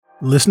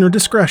Listener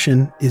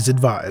discretion is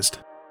advised.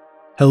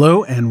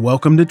 Hello and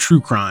welcome to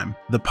True Crime,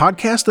 the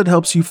podcast that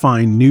helps you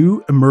find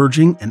new,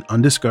 emerging, and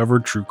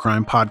undiscovered true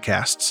crime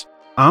podcasts.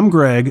 I'm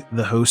Greg,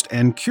 the host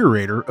and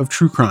curator of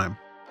True Crime.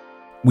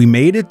 We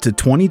made it to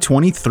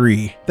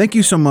 2023. Thank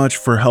you so much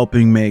for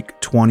helping make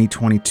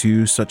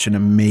 2022 such an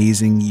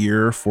amazing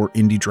year for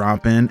Indie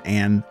Drop-In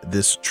and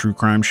this true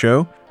crime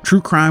show.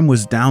 True Crime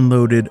was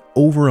downloaded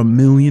over 1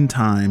 million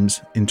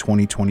times in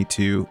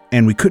 2022,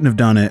 and we couldn't have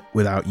done it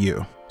without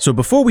you. So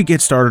before we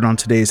get started on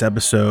today's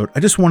episode,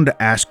 I just wanted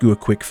to ask you a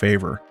quick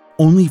favor.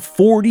 Only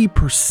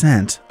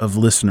 40% of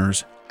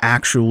listeners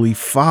actually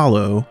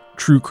follow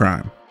True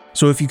Crime.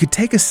 So if you could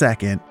take a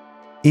second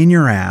in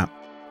your app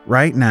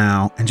right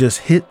now and just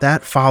hit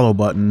that follow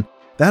button,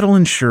 that'll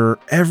ensure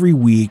every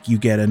week you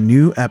get a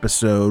new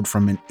episode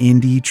from an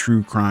indie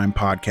true crime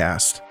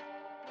podcast.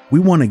 We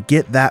want to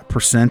get that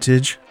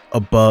percentage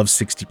above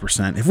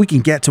 60%. If we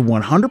can get to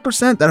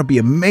 100%, that'll be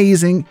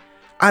amazing.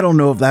 I don't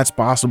know if that's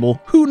possible.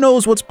 Who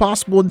knows what's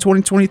possible in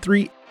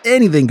 2023?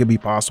 Anything could be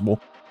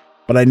possible.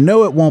 But I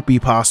know it won't be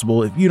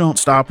possible if you don't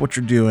stop what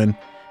you're doing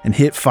and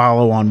hit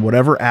follow on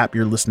whatever app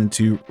you're listening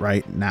to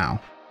right now.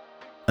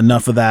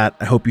 Enough of that.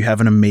 I hope you have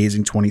an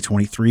amazing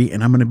 2023,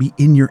 and I'm going to be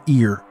in your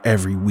ear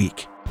every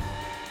week.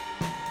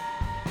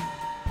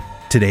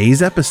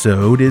 Today's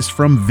episode is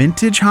from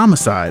Vintage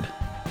Homicide.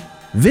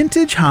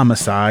 Vintage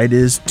Homicide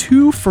is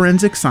two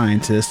forensic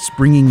scientists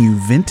bringing you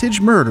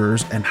vintage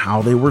murders and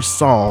how they were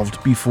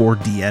solved before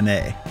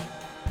DNA.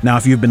 Now,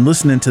 if you've been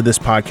listening to this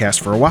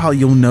podcast for a while,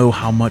 you'll know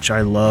how much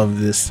I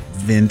love this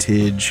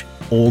vintage,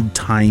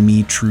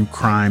 old-timey true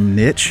crime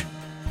niche.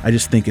 I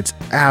just think it's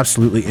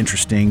absolutely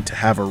interesting to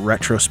have a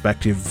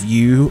retrospective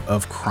view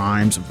of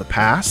crimes of the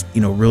past,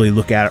 really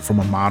look at it from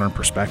a modern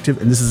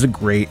perspective, and this is a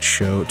great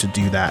show to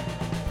do that.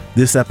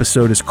 This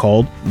episode is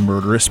called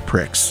Murderous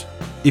Pricks.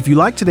 If you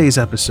like today's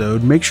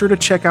episode, make sure to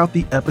check out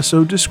the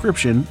episode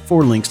description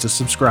for links to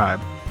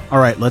subscribe. All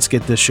right, let's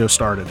get this show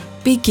started.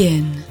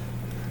 Begin.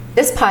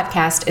 This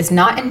podcast is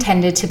not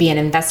intended to be an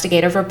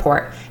investigative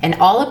report, and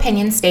all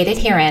opinions stated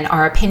herein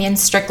are opinions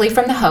strictly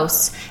from the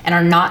hosts and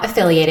are not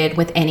affiliated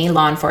with any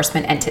law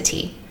enforcement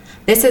entity.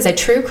 This is a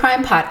true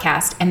crime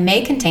podcast and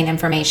may contain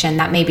information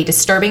that may be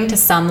disturbing to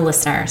some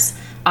listeners.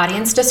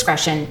 Audience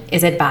discretion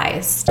is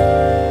advised.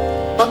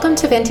 Welcome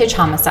to Vintage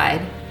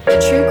Homicide, the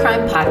true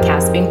crime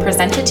podcast being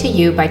presented to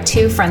you by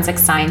two forensic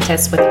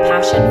scientists with a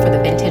passion for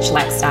the vintage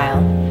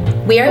lifestyle.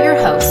 We are your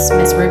hosts,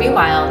 Ms. Ruby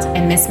Wild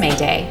and Miss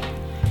Mayday.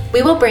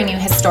 We will bring you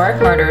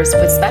historic murders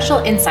with special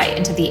insight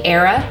into the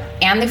era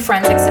and the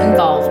forensics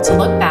involved to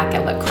look back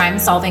at what crime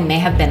solving may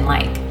have been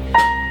like.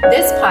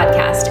 This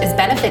podcast is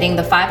benefiting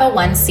the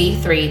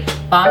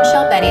 501c3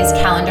 Bombshell Betty's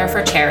Calendar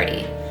for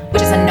Charity,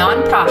 which is a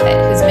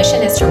nonprofit whose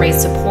mission is to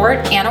raise support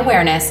and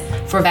awareness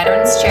for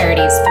veterans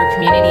charities through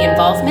community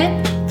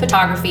involvement,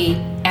 photography,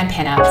 and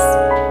pinups.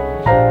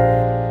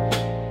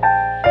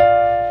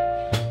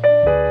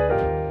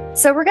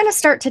 So we're going to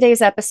start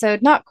today's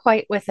episode not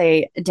quite with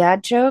a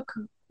dad joke,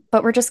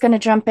 but we're just going to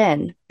jump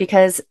in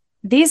because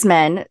these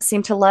men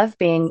seem to love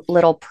being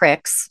little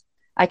pricks.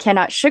 I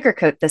cannot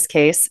sugarcoat this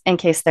case in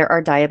case there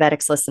are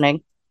diabetics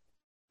listening.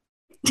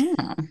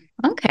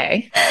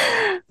 Okay.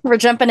 We're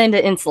jumping into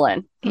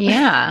insulin.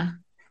 Yeah.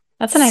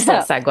 That's a nice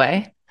little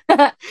segue.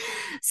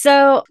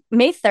 So,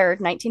 May 3rd,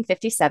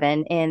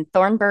 1957, in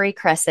Thornbury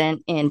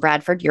Crescent in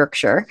Bradford,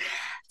 Yorkshire,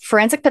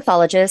 forensic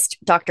pathologist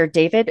Dr.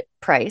 David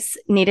Price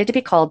needed to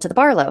be called to the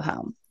Barlow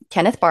home.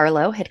 Kenneth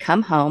Barlow had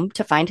come home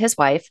to find his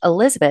wife,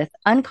 Elizabeth,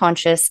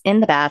 unconscious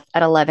in the bath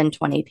at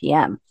 11:20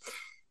 p.m.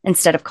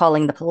 Instead of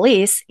calling the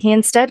police, he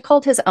instead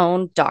called his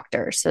own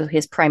doctor, so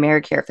his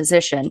primary care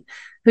physician,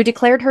 who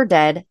declared her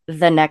dead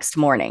the next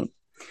morning.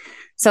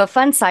 So a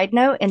fun side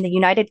note, in the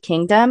United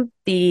Kingdom,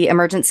 the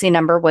emergency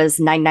number was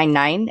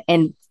 999.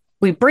 And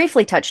we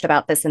briefly touched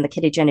about this in the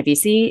Kitty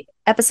Genovese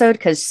episode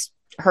because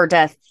her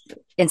death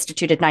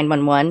instituted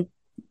 911,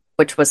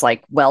 which was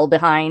like well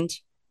behind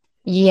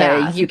the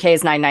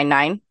UK's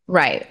 999.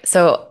 Right.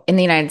 So in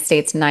the United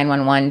States,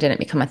 911 didn't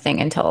become a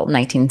thing until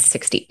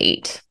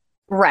 1968.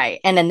 Right.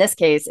 And in this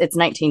case, it's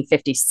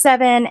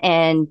 1957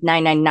 and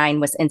 999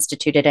 was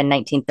instituted in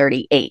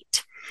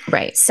 1938.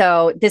 Right.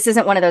 So this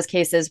isn't one of those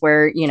cases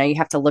where, you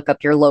have to look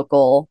up your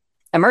local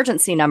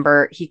emergency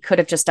number. He could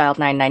have just dialed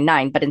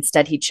 999, but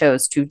instead he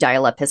chose to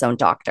dial up his own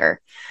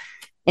doctor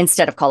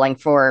instead of calling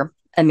for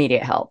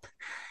immediate help.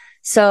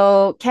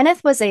 So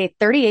Kenneth was a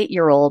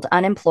 38-year-old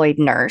unemployed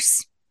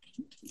nurse.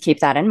 Keep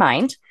that in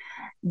mind.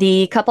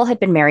 The couple had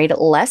been married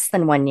less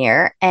than 1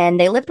 year, and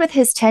they lived with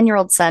his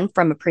 10-year-old son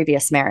from a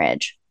previous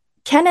marriage.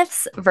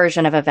 Kenneth's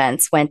version of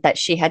events went that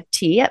she had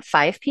tea at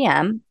 5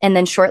 p.m. and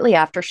then shortly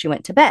after she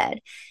went to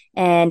bed.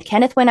 And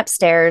Kenneth went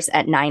upstairs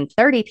at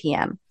 9:30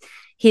 p.m.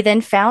 He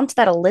then found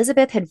that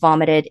Elizabeth had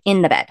vomited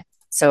in the bed.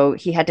 So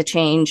he had to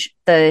change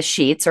the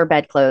sheets or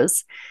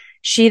bedclothes.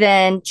 She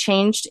then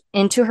changed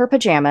into her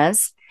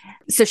pajamas.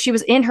 So she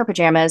was in her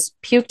pajamas,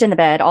 puked in the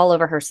bed all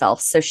over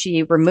herself. So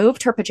she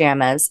removed her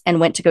pajamas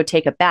and went to go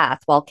take a bath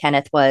while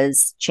Kenneth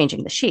was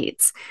changing the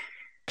sheets.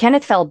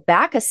 Kenneth fell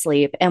back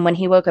asleep, and when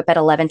he woke up at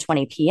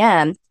 11:20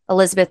 p.m.,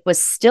 Elizabeth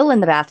was still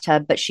in the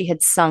bathtub, but she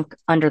had sunk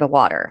under the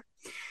water.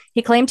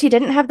 He claimed he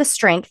didn't have the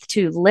strength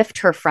to lift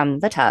her from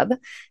the tub,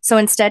 so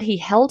instead he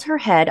held her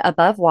head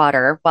above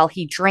water while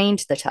he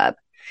drained the tub.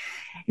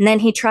 And then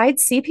he tried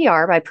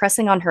CPR by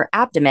pressing on her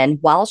abdomen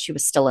while she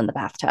was still in the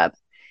bathtub.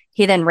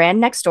 He then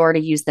ran next door to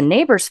use the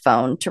neighbor's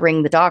phone to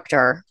ring the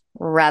doctor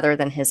rather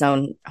than his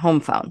own home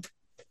phone.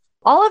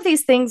 All of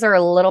these things are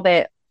a little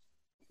bit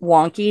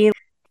wonky.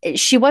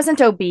 She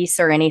wasn't obese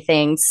or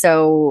anything,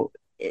 so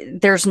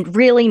there's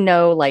really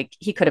no, like,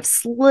 he could have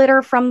slid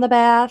her from the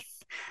bath.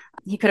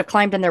 He could have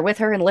climbed in there with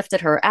her and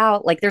lifted her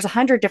out. Like, there's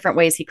 100 different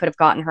ways he could have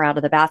gotten her out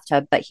of the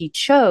bathtub, but he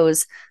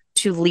chose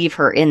to leave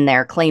her in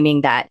there,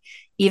 claiming that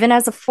even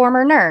as a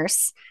former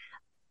nurse,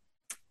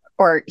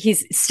 or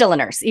he's still a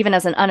nurse, even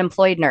as an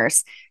unemployed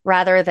nurse,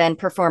 rather than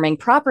performing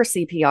proper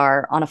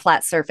CPR on a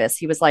flat surface,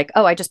 he was like,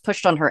 oh, I just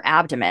pushed on her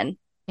abdomen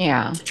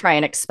to try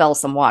and expel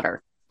some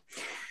water.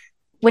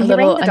 When he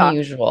rang the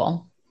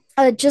unusual.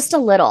 Just a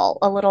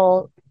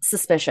little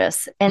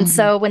suspicious. And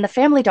so when the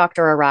family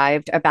doctor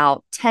arrived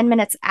about 10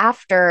 minutes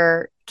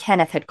after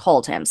Kenneth had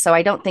called him, so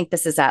I don't think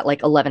this is at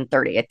like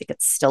 11:30. I think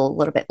it's still a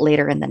little bit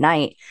later in the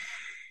night.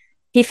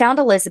 He found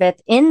Elizabeth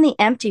in the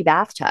empty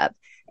bathtub,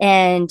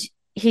 and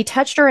he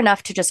touched her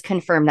enough to just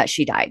confirm that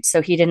she died.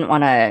 So he didn't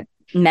want to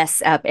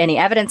mess up any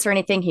evidence or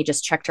anything. He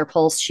just checked her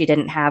pulse. She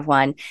didn't have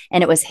one.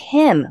 And it was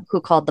him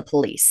who called the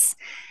police.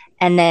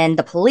 And then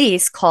the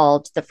police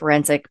called the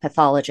forensic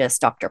pathologist,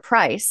 Dr.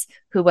 Price,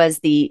 who was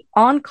the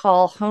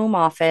on-call home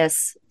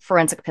office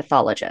forensic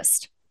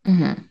pathologist,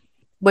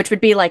 which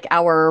would be like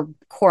our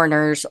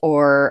coroners,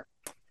 or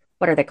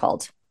what are they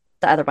called?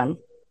 The other one,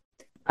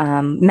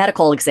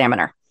 medical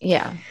examiner.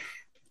 Yeah.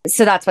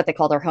 So that's what they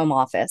call their home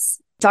office.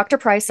 Dr.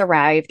 Price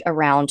arrived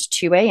around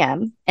 2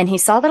 a.m. and he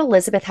saw that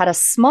Elizabeth had a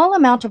small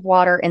amount of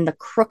water in the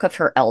crook of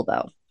her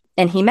elbow.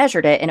 And he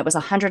measured it, and it was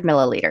 100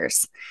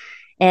 milliliters.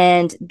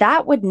 And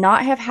that would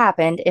not have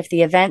happened if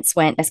the events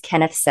went as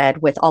Kenneth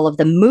said, with all of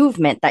the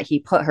movement that he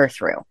put her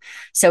through.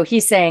 So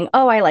he's saying,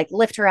 oh, I like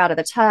lift her out of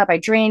the tub. I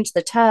drained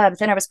the tub.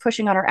 Then I was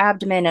pushing on her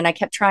abdomen, and I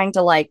kept trying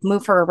to like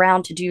move her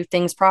around to do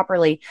things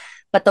properly.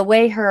 But the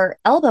way her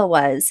elbow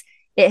was,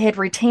 it had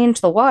retained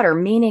the water,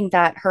 meaning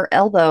that her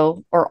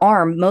elbow or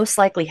arm most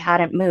likely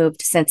hadn't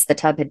moved since the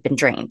tub had been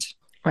drained.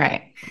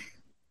 Right.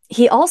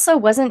 He also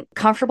wasn't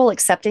comfortable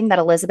accepting that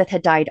Elizabeth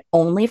had died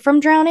only from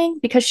drowning,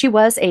 because she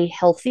was a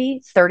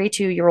healthy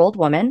 32-year-old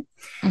woman.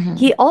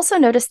 He also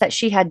noticed that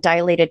she had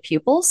dilated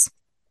pupils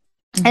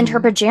and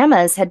her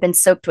pajamas had been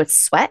soaked with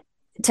sweat.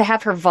 To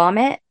have her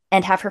vomit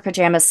and have her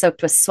pajamas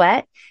soaked with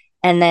sweat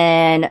and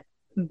then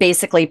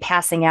basically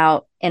passing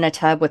out in a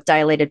tub with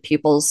dilated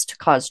pupils to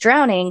cause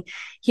drowning,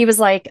 he was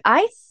like,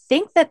 I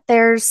think that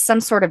there's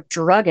some sort of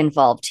drug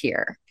involved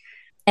here.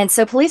 And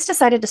so police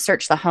decided to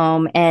search the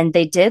home, and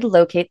they did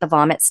locate the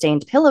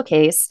vomit-stained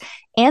pillowcase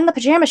and the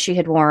pajamas she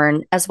had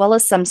worn, as well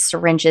as some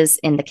syringes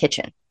in the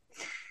kitchen.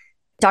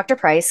 Dr.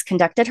 Price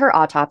conducted her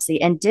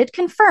autopsy and did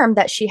confirm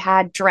that she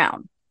had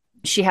drowned.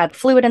 She had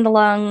fluid in the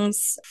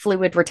lungs,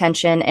 fluid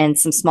retention, and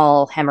some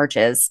small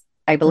hemorrhages,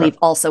 I believe,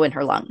 also in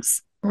her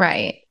lungs.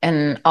 Right.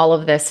 And all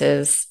of this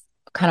is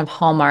kind of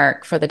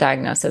hallmark for the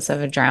diagnosis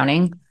of a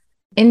drowning.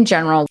 In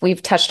general,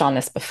 we've touched on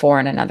this before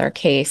in another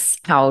case,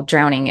 how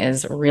drowning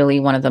is really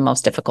one of the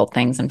most difficult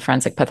things in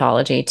forensic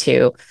pathology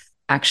to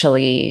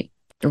actually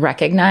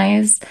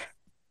recognize.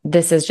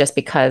 This is just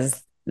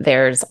because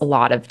there's a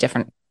lot of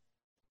different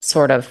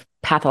sort of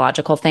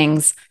pathological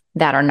things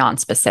that are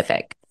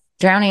non-specific.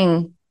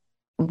 Drowning,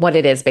 what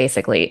it is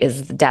basically,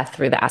 is death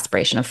through the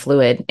aspiration of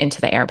fluid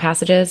into the air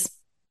passages.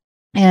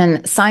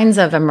 And signs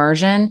of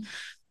immersion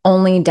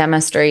only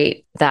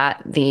demonstrate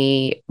that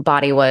the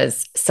body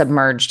was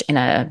submerged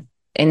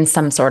in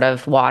some sort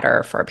of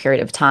water for a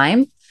period of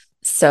time.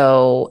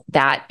 So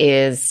that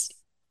is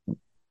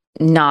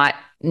not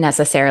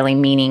necessarily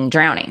meaning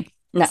drowning.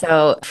 No.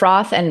 So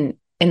froth and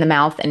in the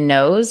mouth and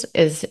nose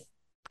is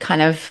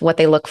kind of what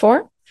they look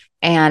for,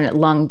 and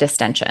lung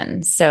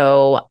distension.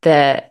 So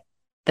the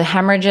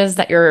hemorrhages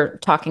that you're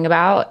talking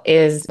about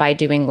is by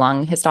doing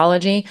lung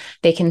histology,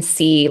 they can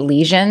see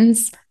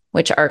lesions,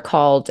 which are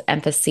called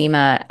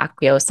emphysema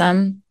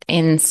aqueosum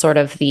in sort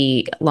of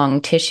the lung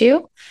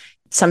tissue.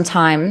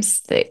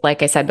 Sometimes,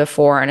 like I said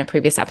before in a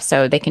previous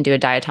episode, they can do a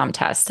diatom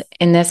test.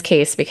 In this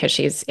case, because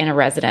she's in a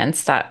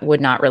residence, that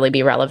would not really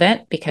be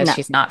relevant because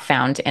she's not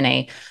found in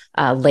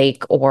a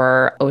lake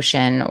or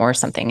ocean or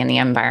something in the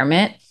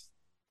environment.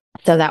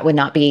 So that would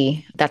not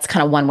be, that's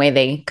kind of one way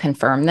they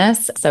confirm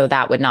this. So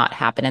that would not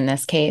happen in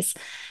this case.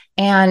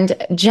 And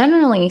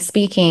generally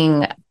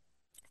speaking,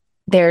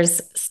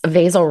 there's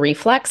vasal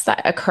reflex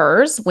that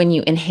occurs when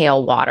you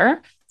inhale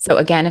water. So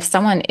again, if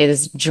someone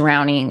is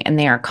drowning and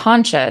they are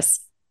conscious,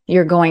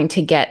 you're going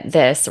to get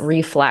this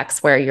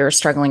reflex where you're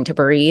struggling to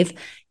breathe,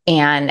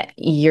 and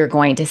you're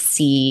going to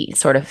see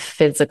sort of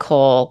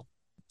physical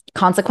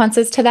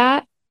consequences to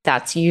that.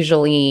 That's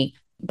usually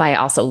by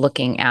also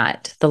looking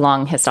at the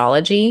lung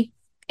histology.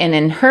 And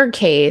in her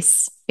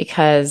case,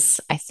 because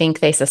I think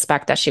they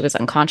suspect that she was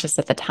unconscious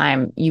at the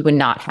time, you would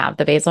not have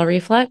the basal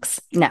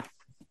reflex. No.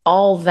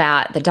 All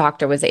that the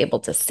doctor was able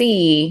to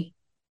see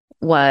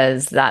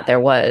was that there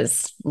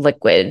was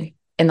liquid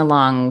in the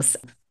lungs.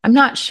 I'm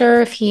not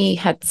sure if he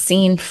had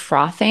seen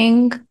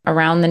frothing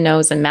around the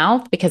nose and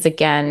mouth, because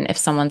again, if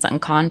someone's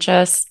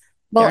unconscious,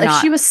 well,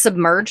 if she was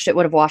submerged, it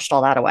would have washed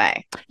all that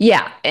away.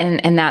 Yeah.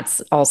 And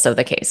that's also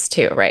the case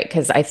too, right?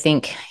 Because I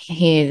think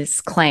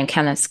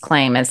Kenneth's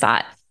claim is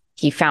that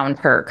he found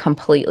her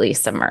completely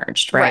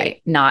submerged, right?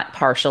 Not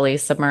partially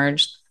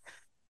submerged.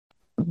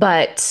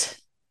 But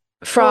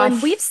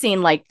and we've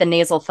seen like the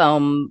nasal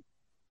foam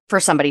for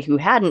somebody who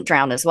hadn't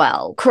drowned as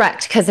well.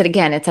 Correct. Because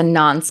it's a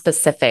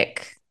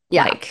non-specific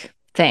like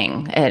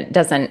thing. It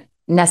doesn't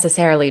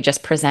necessarily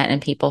just present in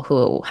people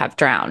who have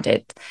drowned.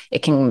 It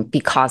can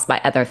be caused by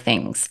other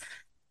things.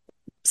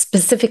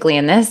 Specifically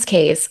in this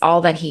case,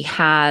 all that he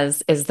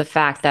has is the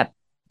fact that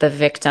the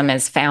victim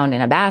is found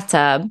in a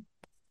bathtub.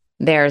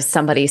 There's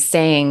somebody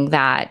saying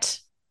that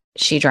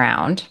she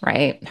drowned,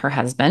 right? Her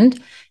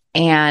husband,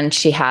 and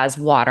she has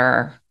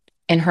water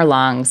in her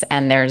lungs,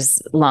 and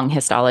there's lung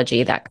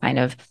histology that kind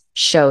of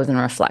shows and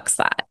reflects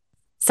that.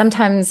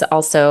 Sometimes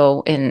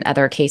also in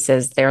other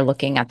cases, they're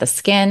looking at the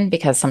skin,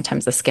 because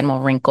sometimes the skin will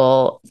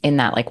wrinkle in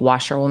that like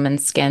washerwoman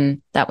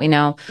skin that we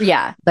know.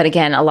 Yeah. But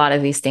again, a lot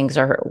of these things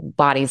are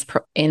bodies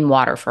in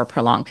water for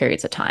prolonged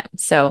periods of time.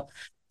 So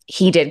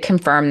he did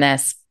confirm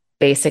this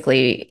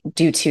basically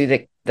due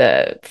to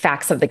the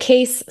facts of the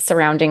case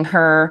surrounding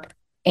her,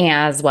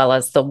 as well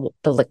as the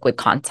liquid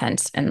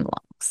content in the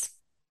lungs.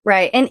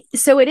 Right. And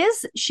so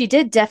she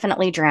did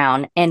definitely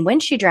drown. And when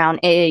she drowned,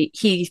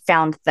 he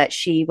found that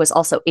she was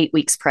also 8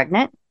 weeks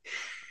pregnant.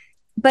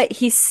 But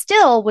he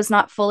still was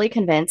not fully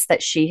convinced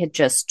that she had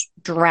just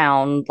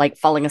drowned, like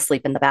falling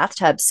asleep in the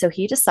bathtub. So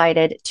he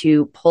decided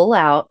to pull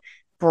out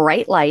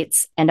bright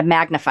lights and a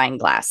magnifying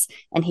glass.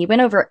 And he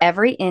went over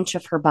every inch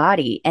of her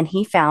body, and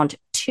he found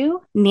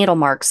 2 needle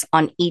marks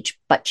on each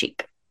butt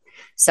cheek.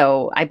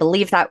 So I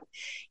believe that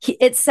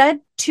it said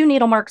 2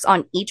 needle marks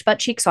on each butt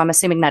cheek. So I'm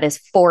assuming that is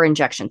 4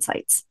 injection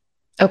sites.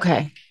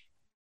 Okay.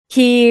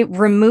 He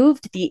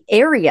removed the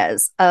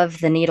areas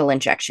of the needle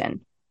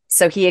injection.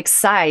 So he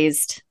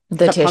excised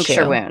the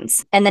puncture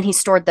wounds, and then he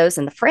stored those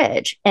in the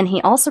fridge. And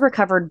he also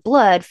recovered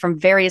blood from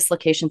various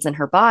locations in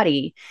her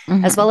body,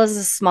 as well as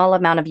a small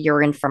amount of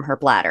urine from her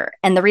bladder.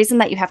 And the reason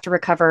that you have to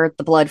recover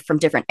the blood from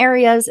different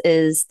areas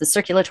is the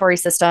circulatory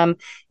system.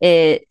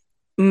 It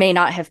may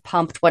not have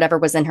pumped whatever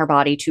was in her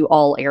body to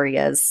all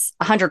areas,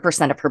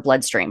 100% of her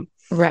bloodstream.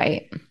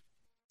 Right.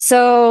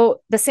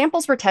 So the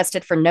samples were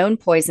tested for known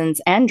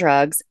poisons and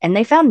drugs, and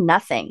they found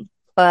nothing.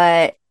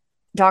 But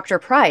Dr.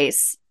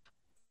 Price,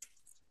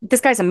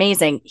 this guy's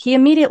amazing. He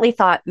immediately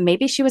thought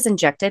maybe she was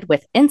injected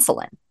with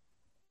insulin.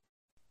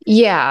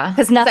 Yeah.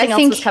 Because nothing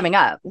else was coming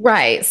up.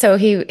 Right. So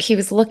he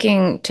was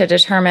looking to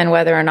determine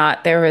whether or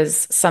not there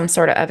was some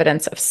sort of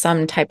evidence of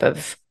some type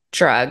of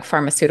drug,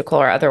 pharmaceutical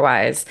or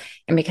otherwise.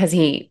 And because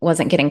he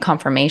wasn't getting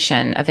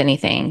confirmation of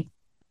anything,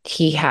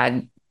 he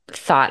had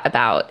thought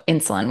about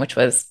insulin, which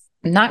was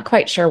not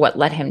quite sure what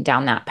led him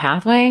down that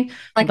pathway.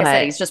 Like I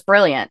said, he's just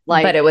brilliant.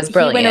 But it was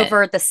brilliant. He went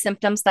over the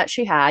symptoms that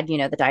she had,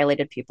 the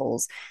dilated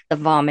pupils, the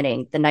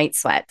vomiting, the night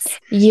sweats.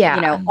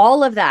 Yeah.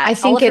 All of that, I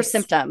think all of her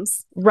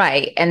symptoms.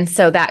 Right. And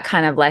so that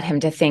kind of led him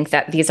to think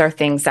that these are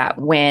things that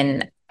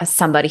when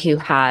somebody who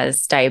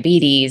has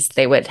diabetes,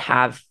 they would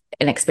have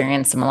and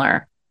experience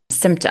similar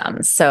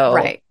symptoms. So,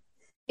 right.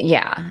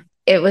 Yeah.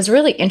 It was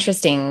really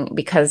interesting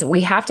because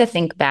we have to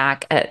think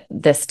back at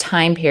this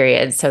time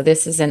period. So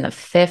this is in the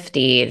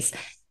 50s,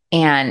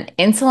 and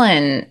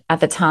insulin at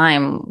the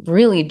time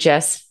really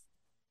just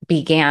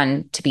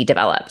began to be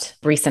developed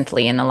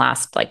recently in the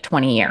last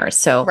 20 years.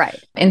 So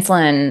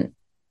insulin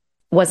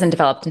wasn't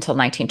developed until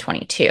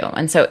 1922.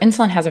 And so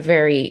insulin has a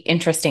very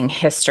interesting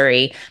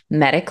history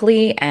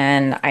medically.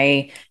 And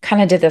I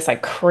kind of did this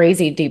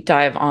crazy deep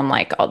dive on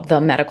all the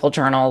medical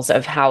journals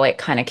of how it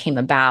kind of came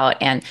about.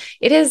 And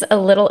it is a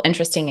little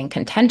interesting and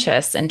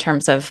contentious in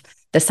terms of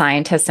the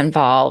scientists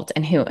involved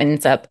and who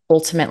ends up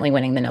ultimately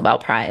winning the Nobel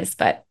Prize.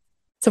 But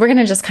so we're going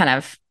to just kind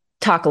of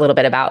talk a little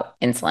bit about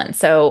insulin.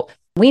 So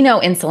we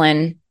know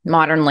insulin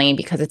modernly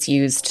because it's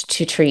used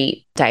to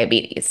treat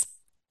diabetes.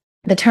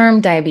 The term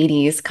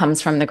diabetes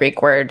comes from the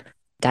Greek word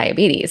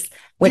diabetes,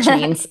 which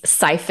means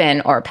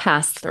siphon or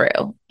pass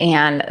through,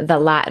 and the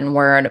Latin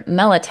word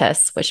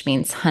mellitus, which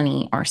means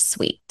honey or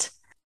sweet.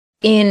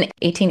 In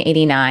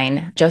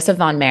 1889, Joseph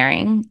von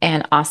Mering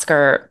and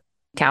Oscar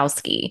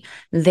Gowski,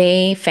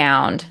 they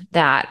found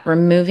that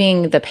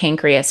removing the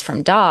pancreas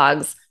from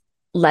dogs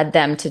led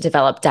them to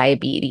develop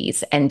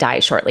diabetes and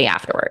die shortly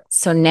afterwards.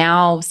 So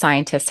now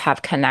scientists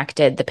have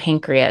connected the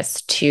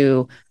pancreas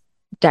to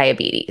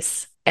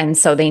diabetes. And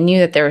so they knew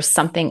that there was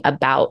something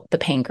about the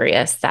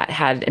pancreas that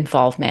had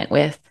involvement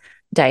with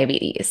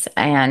diabetes.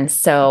 And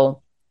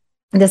so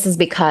this is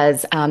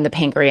because the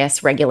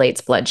pancreas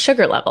regulates blood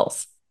sugar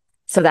levels.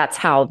 So that's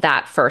how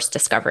that first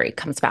discovery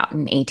comes about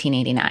in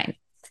 1889.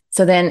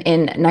 So then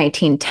in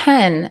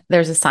 1910,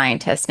 there's a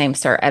scientist named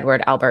Sir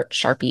Edward Albert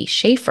Sharpie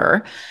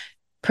Schaefer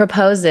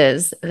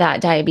proposes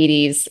that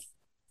diabetes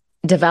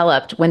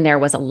developed when there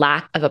was a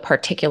lack of a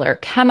particular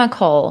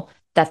chemical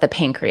that the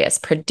pancreas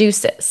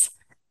produces.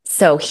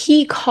 So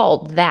he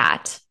called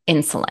that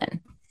insulin,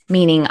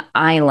 meaning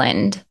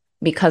island,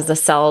 because the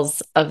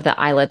cells of the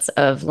islets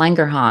of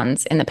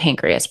Langerhans in the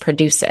pancreas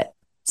produce it.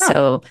 Oh.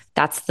 So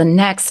that's the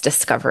next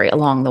discovery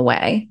along the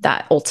way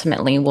that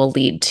ultimately will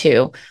lead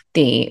to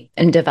the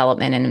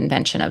development and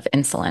invention of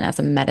insulin as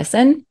a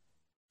medicine.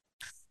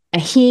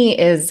 And he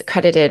is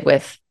credited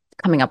with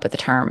coming up with the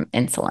term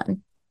insulin.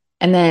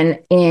 And then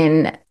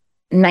in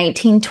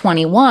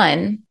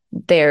 1921,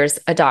 there's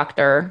a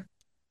doctor.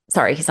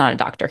 Sorry, he's not a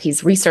doctor.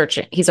 He's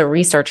a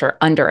researcher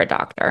under a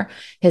doctor.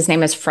 His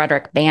name is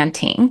Frederick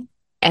Banting.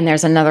 And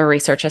there's another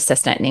research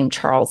assistant named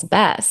Charles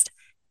Best.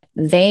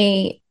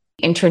 They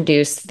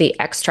introduced the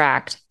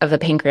extract of the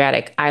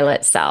pancreatic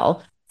islet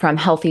cell from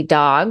healthy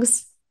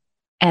dogs.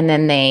 And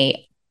then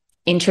they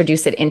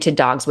introduce it into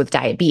dogs with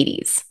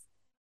diabetes.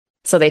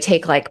 So they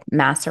take like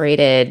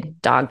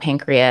macerated dog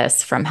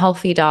pancreas from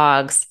healthy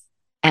dogs,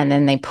 and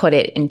then they put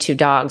it into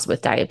dogs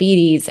with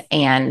diabetes,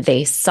 and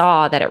they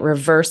saw that it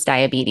reversed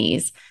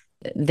diabetes.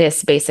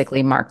 This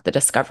basically marked the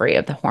discovery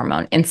of the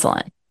hormone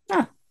insulin.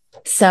 Huh.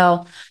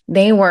 So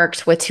they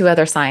worked with two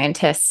other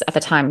scientists at the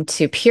time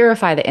to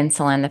purify the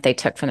insulin that they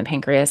took from the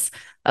pancreas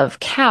of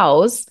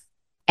cows.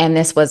 And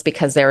this was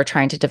because they were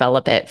trying to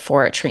develop it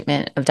for a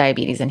treatment of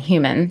diabetes in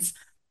humans.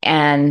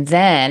 And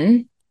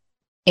then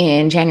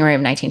in January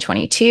of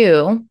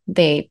 1922,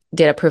 they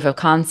did a proof of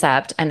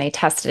concept and they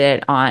tested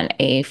it on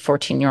a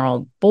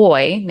 14-year-old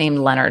boy named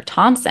Leonard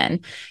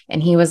Thompson.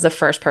 And he was the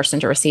first person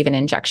to receive an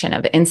injection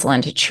of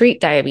insulin to treat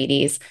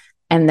diabetes.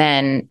 And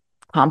then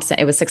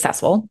it was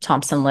successful.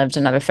 Thompson lived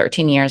another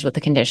 13 years with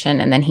the condition,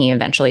 and then he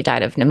eventually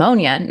died of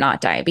pneumonia,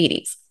 not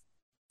diabetes.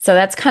 So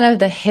that's kind of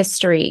the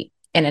history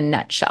in a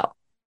nutshell.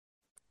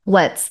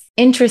 What's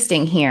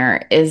interesting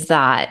here is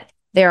that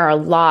there are a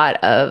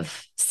lot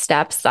of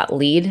steps that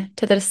lead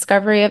to the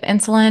discovery of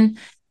insulin,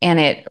 and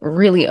it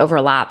really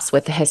overlaps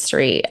with the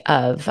history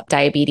of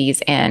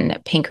diabetes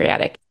and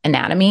pancreatic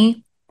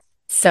anatomy.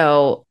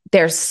 So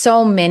there's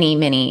so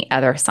many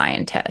other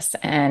scientists,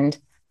 and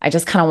I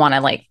just kind of want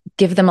to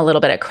give them a little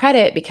bit of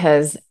credit,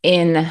 because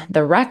in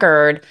the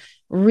record,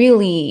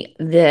 really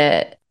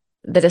the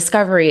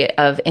discovery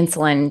of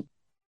insulin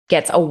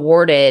gets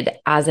awarded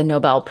as a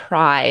Nobel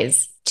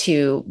Prize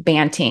to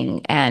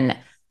Banting and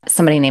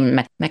somebody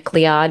named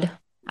MacLeod.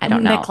 I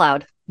don't know.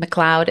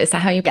 MacLeod. Is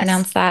that how you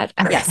pronounce that?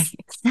 Okay. Yes.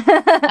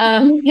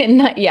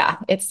 Yeah,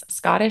 it's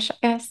Scottish, I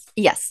guess.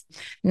 Yes.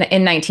 In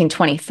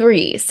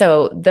 1923.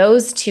 So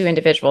those two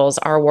individuals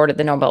are awarded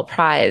the Nobel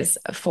Prize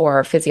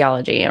for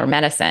physiology or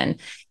medicine.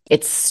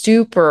 It's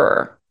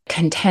super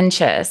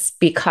contentious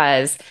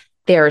because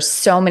there are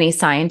so many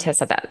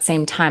scientists at that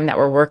same time that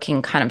were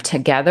working kind of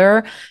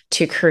together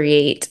to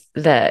create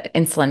the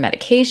insulin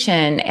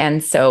medication.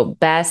 And so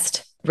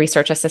Best,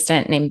 research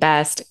assistant named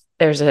Best,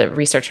 there's a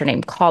researcher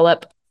named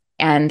Collip,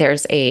 and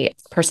there's a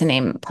person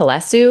named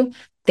Palessu.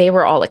 They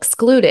were all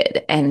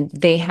excluded, and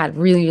they had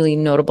really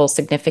notable,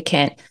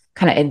 significant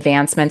kind of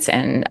advancements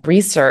in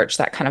research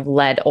that kind of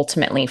led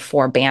ultimately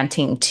for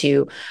Banting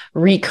to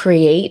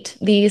recreate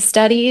these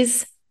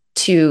studies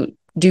to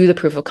do the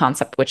proof of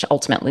concept, which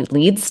ultimately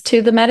leads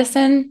to the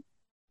medicine.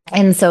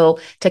 And so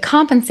to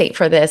compensate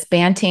for this,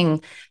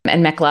 Banting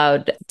and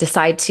MacLeod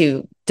decide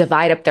to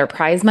divide up their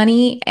prize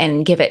money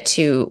and give it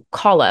to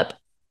Collip,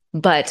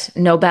 but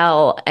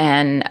Nobel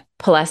and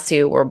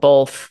Palessu were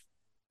both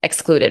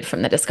excluded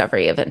from the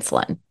discovery of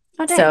insulin.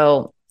 Oh,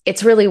 so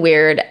it's really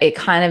weird. It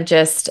kind of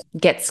just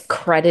gets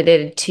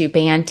credited to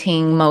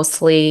Banting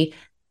mostly,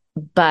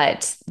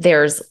 but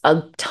there's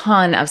a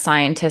ton of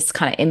scientists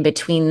kind of in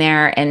between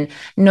there. And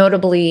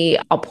notably,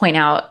 I'll point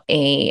out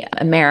an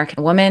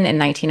American woman in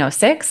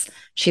 1906.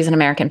 She's an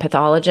American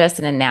pathologist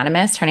and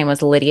anatomist. Her name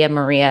was Lydia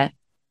Maria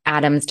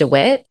Adams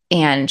DeWitt,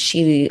 and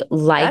she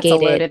ligated.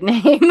 That's a loaded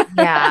name.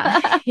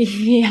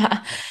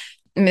 Yeah.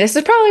 This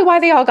is probably why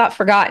they all got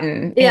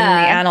forgotten in the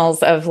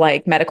annals of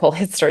medical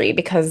history,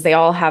 because they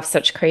all have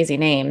such crazy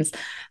names.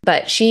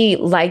 But she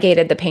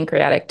ligated the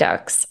pancreatic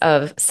ducts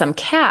of some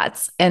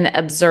cats and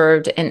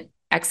observed an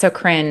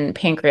exocrine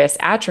pancreas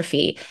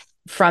atrophy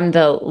from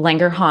the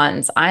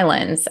Langerhans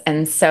Islands.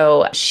 And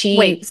so she...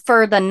 Wait,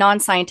 for the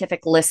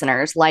non-scientific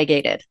listeners,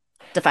 ligated,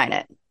 define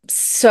it.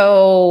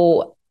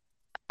 So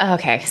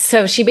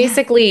she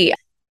basically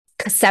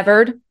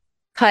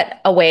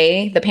cut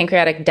away the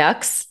pancreatic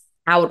ducts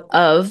out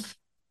of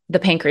the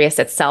pancreas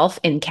itself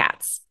in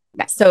cats.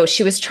 So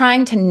she was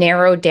trying to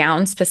narrow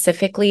down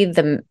specifically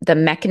the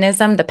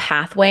mechanism, the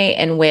pathway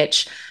in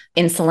which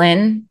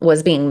insulin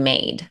was being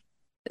made.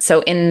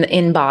 So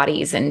in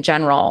bodies in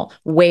general,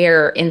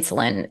 where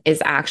insulin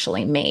is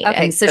actually made.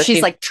 Okay, and so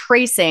she's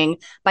tracing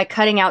by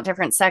cutting out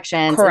different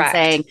sections. Correct.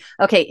 And saying,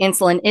 okay,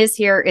 insulin is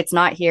here, it's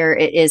not here,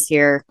 it is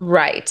here.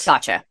 Right.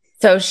 Gotcha.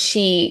 So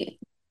she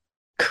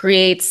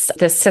creates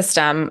this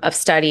system of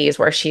studies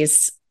where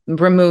she's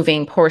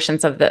removing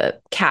portions of the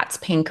cat's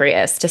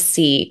pancreas to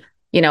see,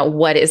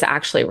 what is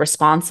actually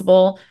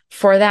responsible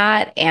for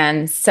that.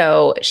 And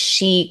so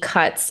she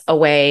cuts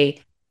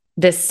away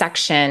this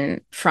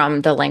section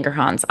from the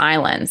Langerhans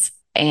Islands.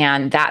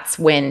 And that's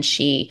when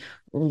she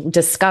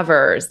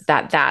discovers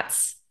that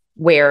that's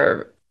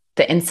where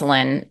the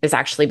insulin is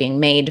actually being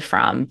made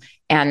from.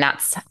 And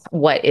that's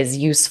what is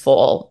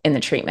useful in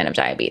the treatment of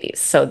diabetes.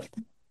 So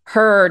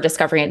her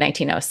discovery in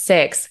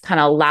 1906 kind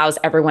of allows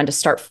everyone to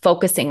start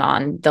focusing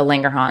on the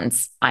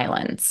Langerhans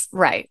Islands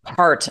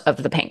part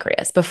of the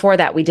pancreas. Before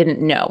that, we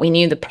didn't know. We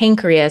knew the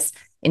pancreas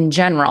in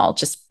general,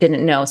 just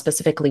didn't know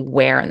specifically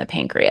where in the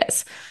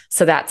pancreas.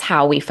 So that's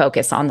how we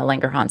focus on the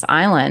Langerhans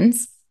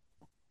Islands.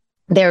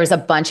 There's a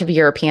bunch of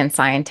European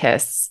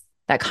scientists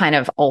that kind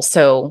of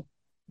also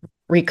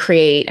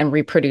recreate and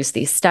reproduce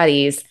these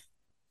studies.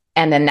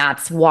 And then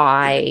that's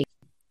why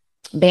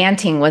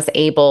Banting was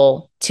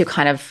able to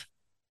kind of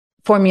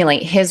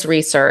formulate his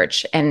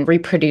research and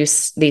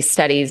reproduce these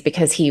studies,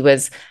 because he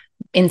was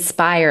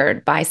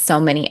inspired by so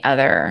many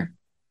other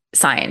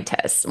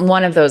scientists.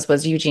 One of those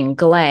was Eugene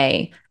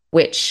Glay,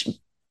 which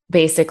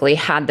basically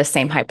had the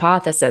same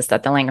hypothesis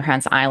that the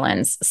Langerhans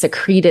Islands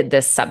secreted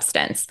this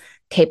substance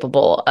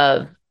capable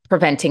of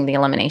preventing the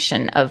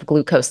elimination of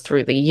glucose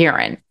through the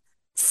urine.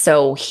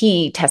 So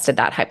he tested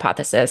that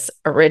hypothesis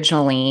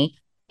originally,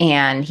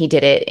 and he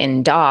did it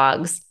in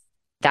dogs.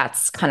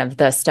 That's kind of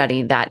the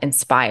study that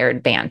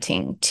inspired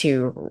Banting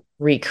to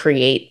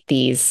recreate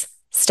these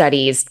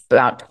studies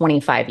about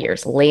 25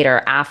 years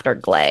later after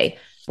Glay,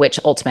 which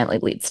ultimately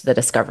leads to the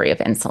discovery of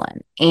insulin.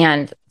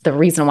 And the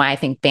reason why I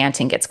think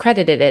Banting gets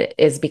credited it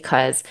is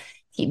because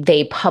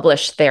they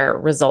published their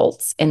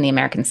results in the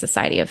American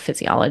Society of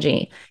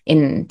Physiology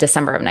in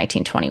December of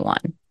 1921.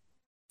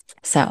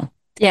 So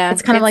yeah,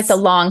 it's kind of like the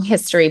long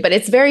history, but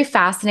it's very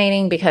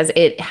fascinating because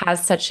it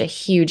has such a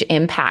huge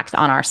impact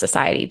on our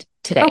society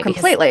today. Oh,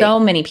 completely. Because so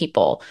many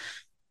people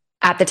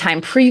at the time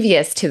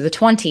previous to the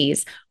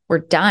 20s were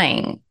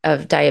dying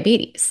of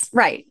diabetes.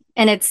 Right.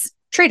 And it's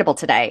treatable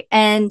today.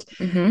 And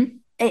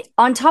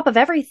on top of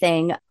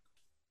everything,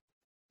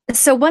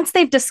 so once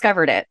they've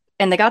discovered it,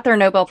 and they got their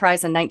Nobel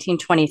Prize in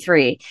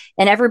 1923,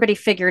 and everybody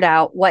figured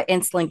out what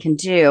insulin can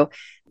do,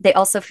 they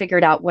also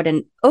figured out what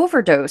an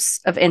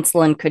overdose of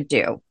insulin could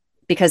do,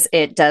 because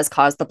it does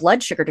cause the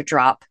blood sugar to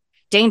drop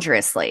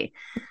dangerously.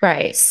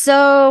 Right.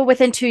 So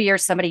within 2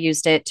 years, somebody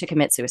used it to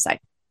commit suicide.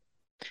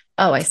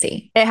 Oh, I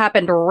see. It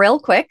happened real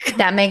quick.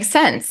 That makes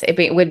sense.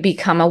 It would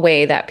become a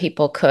way that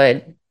people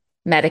could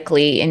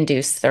medically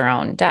induce their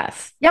own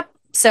death. Yep.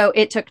 So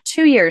it took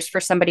 2 years for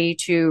somebody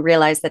to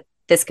realize that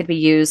this could be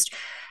used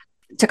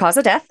to cause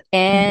a death,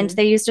 and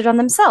they used it on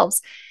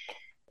themselves.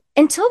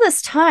 Until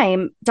this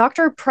time,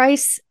 Dr.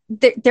 Price,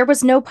 there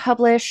was no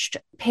published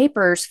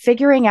papers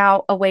figuring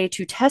out a way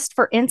to test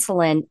for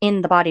insulin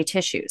in the body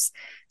tissues.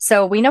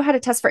 So we know how to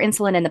test for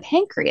insulin in the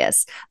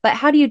pancreas, but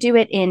how do you do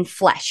it in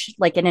flesh,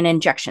 like in an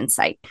injection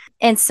site?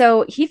 And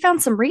so he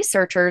found some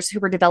researchers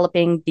who were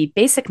developing the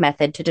basic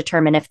method to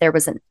determine if there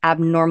was an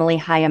abnormally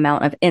high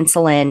amount of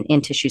insulin in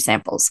tissue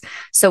samples.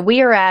 So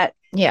we are at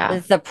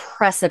the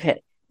precipice,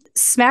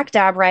 smack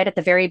dab right at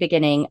the very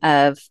beginning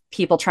of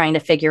people trying to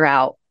figure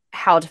out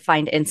how to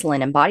find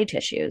insulin in body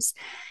tissues.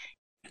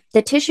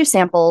 The tissue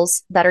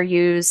samples that are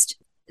used,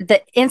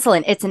 the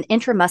insulin, it's an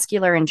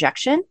intramuscular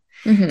injection.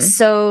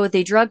 So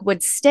the drug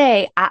would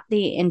stay at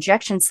the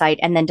injection site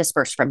and then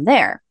disperse from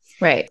there.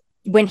 Right.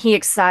 When he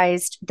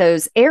excised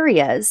those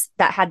areas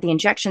that had the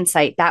injection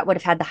site, that would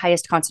have had the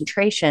highest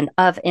concentration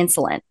of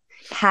insulin,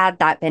 had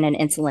that been an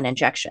insulin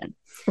injection.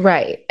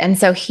 Right. And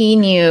so he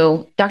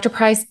knew Dr.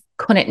 Price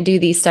couldn't do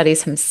these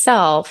studies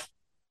himself,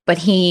 but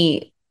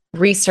he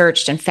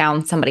researched and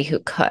found somebody who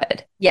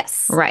could.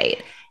 Yes.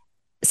 Right.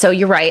 So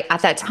you're right.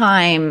 At that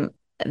time,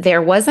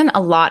 there wasn't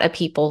a lot of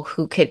people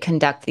who could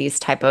conduct these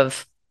type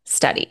of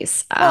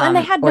studies. Well, and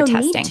they had no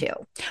need to.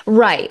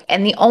 Right.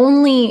 And the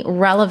only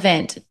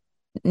relevant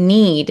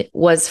need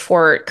was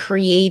for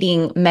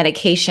creating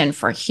medication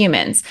for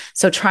humans.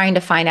 So trying to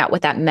find out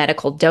what that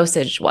medical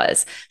dosage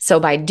was. So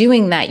by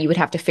doing that, you would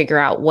have to figure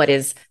out what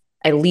is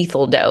a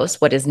lethal dose,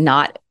 what is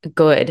not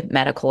good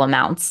medical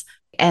amounts.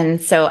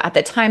 And so at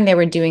the time they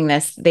were doing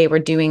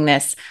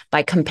this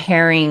by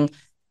comparing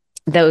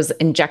those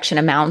injection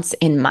amounts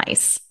in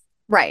mice.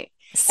 Right.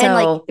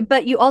 So,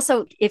 but you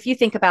also, if you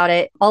think about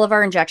it, all of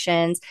our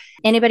injections,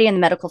 anybody in the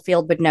medical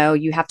field would know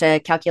you have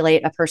to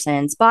calculate a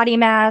person's body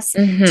mass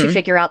to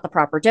figure out the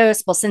proper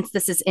dose. Well, since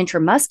this is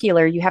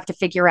intramuscular, you have to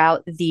figure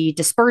out the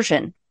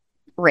dispersion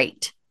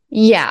rate.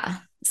 Yeah.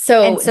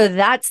 So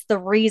that's the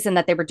reason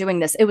that they were doing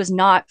this. It was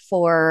not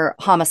for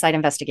homicide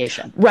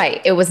investigation.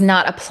 Right. It was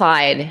not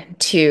applied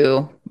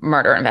to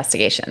murder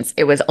investigations.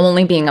 It was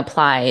only being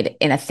applied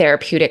in a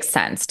therapeutic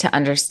sense to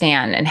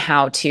understand and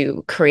how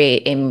to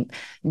create a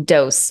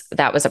dose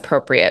that was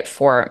appropriate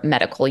for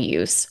medical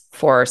use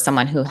for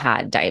someone who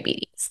had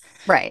diabetes.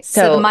 Right.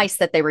 So the mice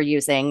that they were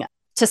using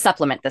to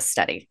supplement this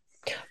study.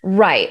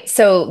 Right.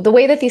 So the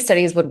way that these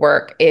studies would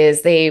work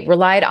is they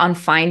relied on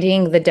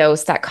finding the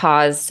dose that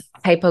caused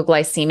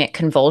hypoglycemic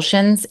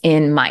convulsions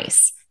in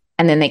mice.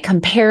 And then they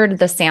compared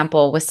the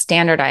sample with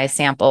standardized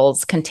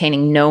samples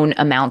containing known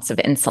amounts of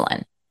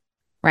insulin,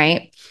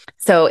 right?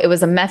 So it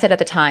was a method at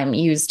the time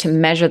used to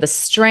measure the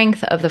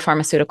strength of the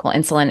pharmaceutical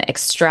insulin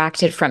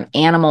extracted from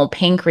animal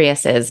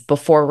pancreases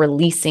before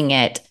releasing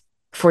it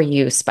for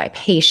use by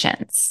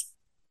patients.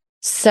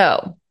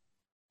 So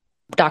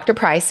Dr.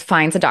 Price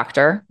finds a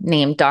doctor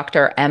named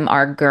Dr.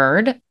 M.R.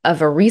 Gerd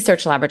of a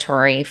research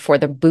laboratory for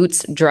the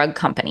Boots Drug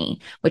Company,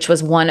 which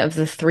was one of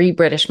the 3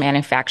 British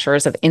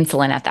manufacturers of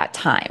insulin at that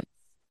time.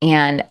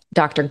 And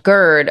Dr.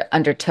 Gerd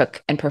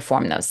undertook and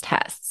performed those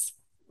tests.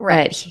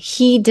 Right. But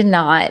he did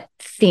not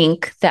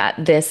think that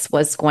this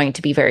was going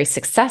to be very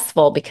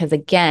successful because,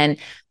 again,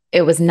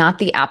 it was not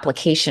the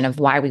application of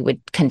why we would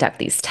conduct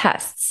these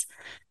tests.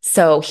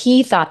 So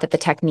he thought that the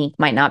technique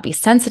might not be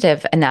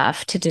sensitive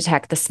enough to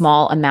detect the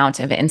small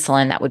amount of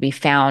insulin that would be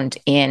found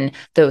in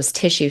those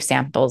tissue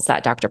samples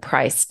that Dr.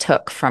 Price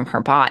took from her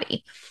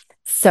body.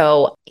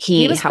 So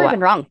he was proven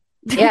wrong.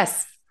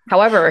 Yes.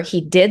 However,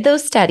 he did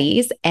those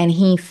studies and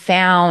he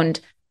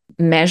found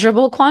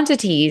measurable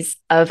quantities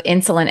of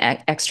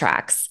insulin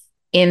extracts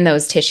in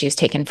those tissues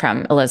taken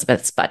from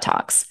Elizabeth's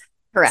buttocks.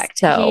 Correct.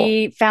 So,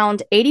 he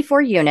found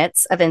 84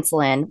 units of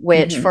insulin,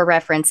 which for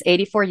reference,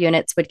 84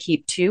 units would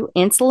keep 2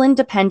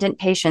 insulin-dependent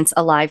patients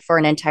alive for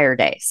an entire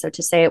day. So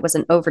to say it was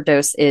an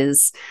overdose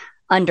is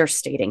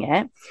understating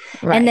it.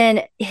 Right. And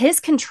then his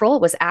control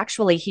was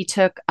actually, he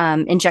took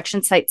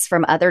injection sites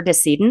from other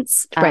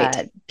decedents,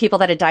 people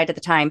that had died at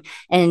the time,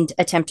 and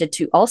attempted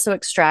to also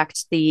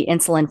extract the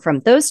insulin from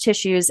those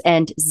tissues,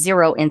 and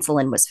 0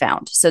 insulin was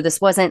found. So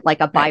this wasn't like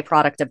a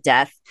byproduct of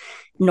death,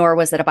 nor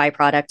was it a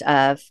byproduct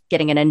of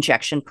getting an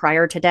injection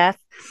prior to death.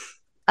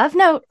 Of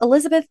note,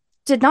 Elizabeth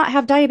did not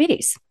have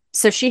diabetes.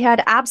 So she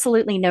had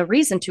absolutely no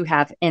reason to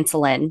have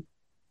insulin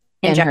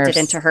injected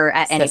into her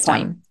at any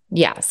time.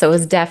 Yeah. So it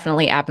was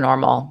definitely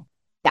abnormal.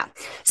 Yeah.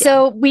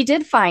 So we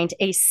did find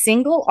a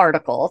single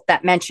article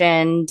that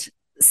mentioned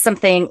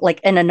something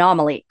like an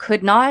anomaly.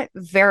 Could not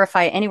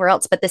verify anywhere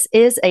else, but this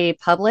is a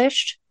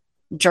published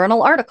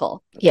journal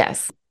article.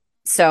 Yes.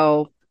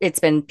 So it's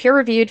been peer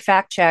reviewed,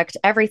 fact checked,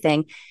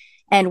 everything.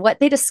 And what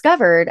they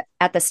discovered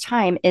at this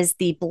time is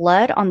the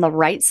blood on the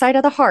right side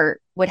of the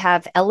heart would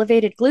have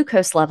elevated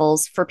glucose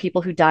levels for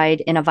people who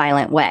died in a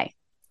violent way.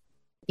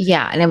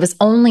 Yeah. And it was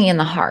only in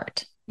the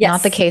heart. Yes.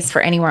 Not the case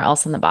for anywhere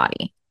else in the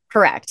body.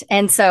 Correct.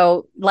 And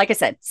so, like I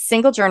said,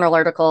 single journal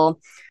article.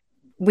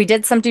 We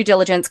did some due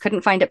diligence,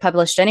 couldn't find it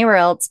published anywhere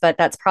else, but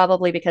that's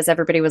probably because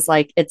everybody was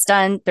like, it's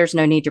done. There's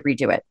no need to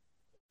redo it.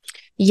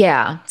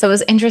 Yeah. So it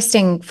was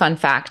interesting fun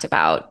fact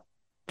about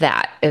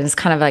that. It was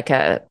kind of like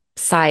a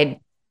side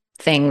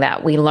thing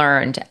that we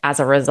learned as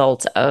a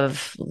result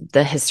of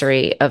the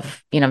history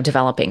of,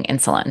 developing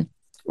insulin.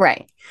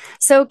 Right.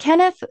 So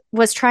Kenneth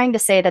was trying to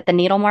say that the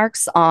needle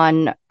marks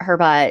on her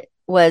butt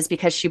was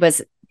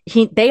because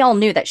they all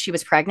knew that she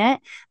was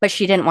pregnant, but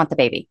she didn't want the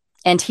baby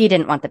and he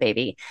didn't want the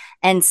baby.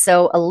 And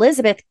so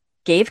Elizabeth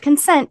gave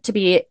consent to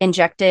be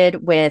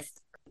injected with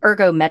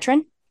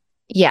ergometrin.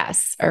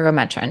 Yes,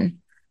 ergometrin.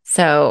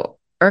 So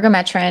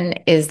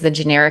ergometrin is the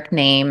generic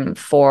name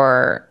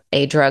for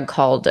a drug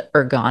called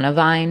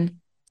ergonovine,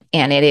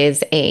 and it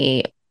is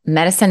a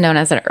medicine known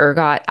as an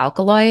ergot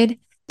alkaloid.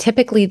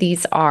 Typically,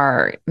 these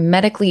are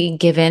medically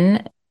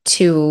given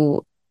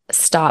to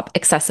stop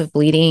excessive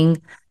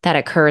bleeding that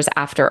occurs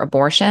after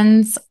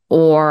abortions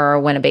or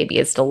when a baby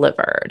is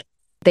delivered.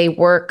 They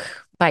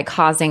work by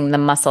causing the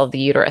muscle of the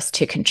uterus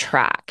to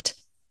contract.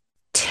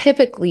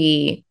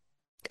 Typically,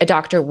 a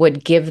doctor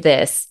would give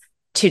this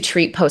to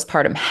treat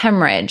postpartum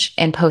hemorrhage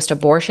and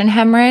post-abortion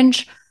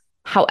hemorrhage.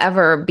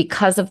 However,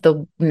 because of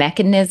the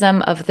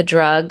mechanism of the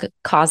drug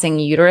causing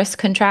uterus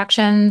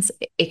contractions,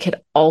 it could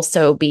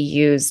also be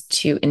used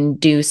to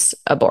induce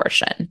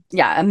abortion.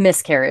 Yeah, a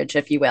miscarriage,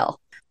 if you will.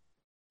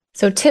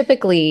 So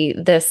typically,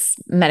 this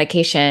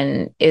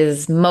medication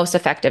is most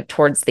effective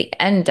towards the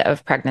end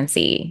of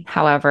pregnancy.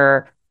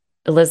 However,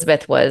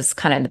 Elizabeth was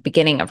kind of the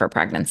beginning of her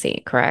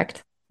pregnancy,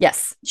 correct?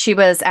 Yes, she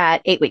was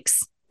at 8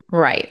 weeks.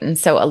 Right. And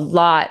so a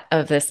lot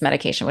of this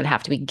medication would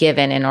have to be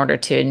given in order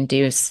to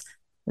induce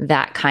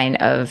that kind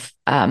of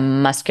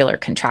muscular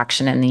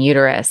contraction in the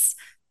uterus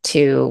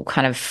to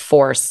kind of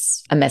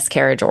force a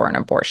miscarriage or an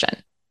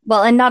abortion.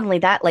 Well, and not only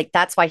that,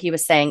 that's why he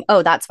was saying,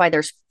 oh, that's why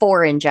there's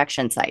 4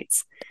 injection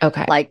sites.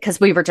 Okay. Because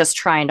we were just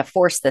trying to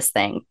force this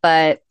thing.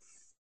 But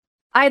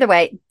either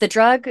way, the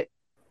drug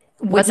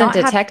wasn't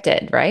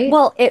detected, right?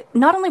 Well, it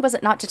not only was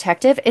it not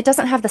detective, it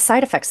doesn't have the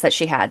side effects that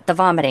she had, the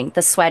vomiting,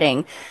 the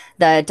sweating,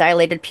 the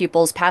dilated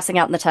pupils, passing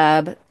out in the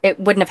tub. It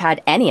wouldn't have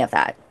had any of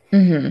that.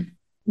 Mm-hmm.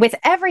 With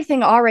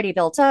everything already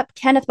built up,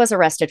 Kenneth was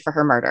arrested for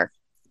her murder.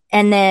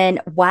 And then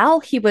while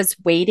he was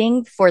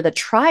waiting for the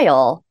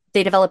trial,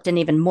 they developed an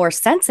even more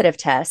sensitive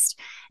test.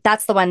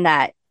 That's the one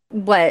that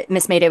what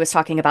Miss Mayday was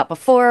talking about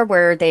before,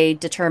 where they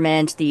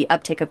determined the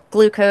uptake of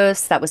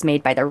glucose that was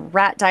made by the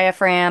rat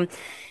diaphragm.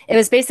 It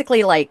was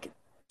basically like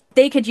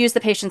they could use the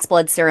patient's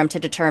blood serum to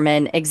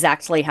determine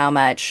exactly how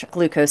much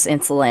glucose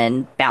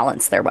insulin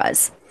balance there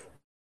was.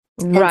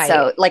 And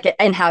so, Right.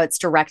 and how it's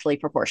directly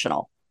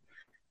proportional.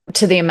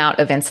 To the amount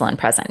of insulin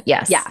present.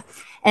 Yes. Yeah.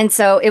 And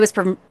so it was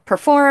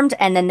performed,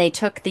 and then they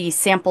took the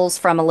samples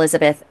from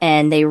Elizabeth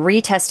and they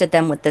retested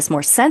them with this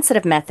more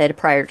sensitive method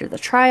prior to the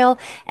trial,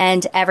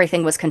 and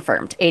everything was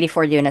confirmed,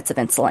 84 units of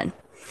insulin.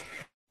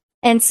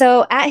 And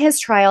so at his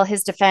trial,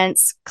 his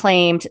defense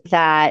claimed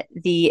that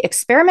the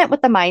experiment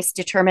with the mice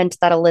determined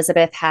that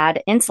Elizabeth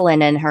had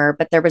insulin in her,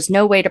 but there was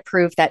no way to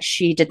prove that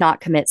she did not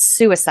commit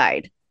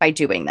suicide by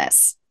doing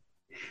this.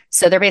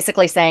 So they're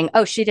basically saying,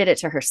 oh, she did it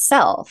to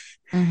herself.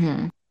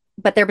 Mm-hmm.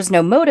 But there was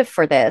no motive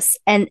for this,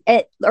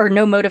 or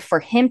no motive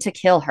for him to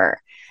kill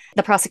her.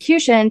 The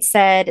prosecution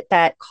said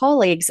that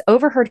colleagues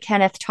overheard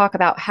Kenneth talk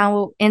about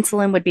how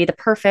insulin would be the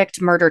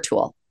perfect murder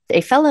tool.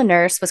 A fellow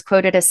nurse was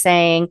quoted as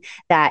saying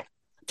that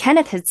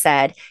Kenneth had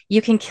said,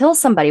 "You can kill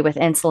somebody with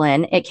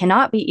insulin. It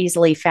cannot be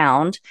easily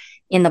found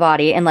in the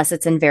body unless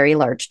it's in very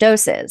large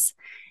doses."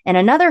 And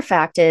another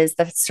fact is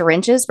the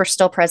syringes were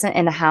still present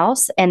in the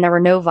house, and there were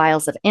no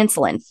vials of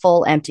insulin,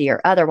 full, empty, or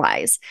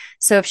otherwise.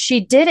 So if she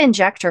did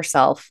inject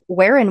herself,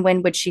 where and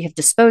when would she have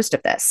disposed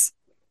of this?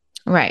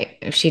 Right.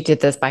 If she did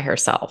this by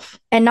herself.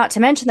 And not to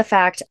mention the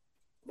fact,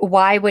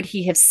 why would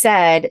he have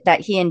said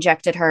that he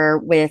injected her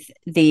with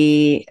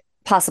the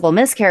possible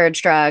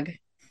miscarriage drug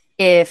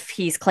if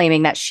he's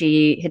claiming that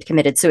she had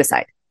committed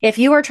suicide? If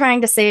you were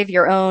trying to save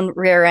your own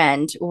rear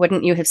end,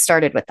 wouldn't you have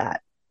started with that?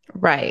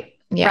 Right.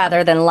 Yeah.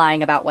 Rather than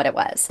lying about what it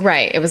was.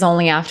 Right. It was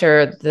only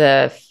after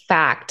the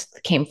fact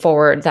came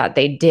forward that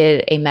they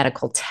did a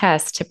medical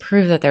test to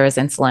prove that there was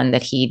insulin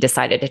that he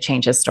decided to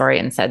change his story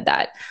and said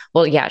that,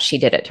 well, yeah, she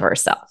did it to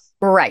herself.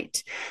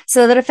 Right.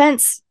 So the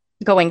defense,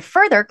 going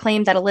further,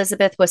 claimed that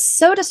Elizabeth was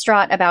so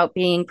distraught about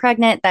being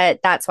pregnant that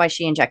that's why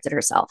she injected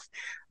herself.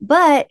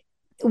 But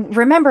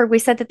remember, we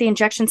said that the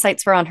injection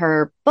sites were on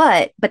her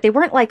butt, but they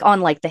weren't like on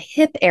like the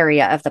hip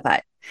area of the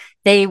butt.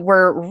 They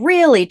were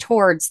really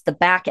towards the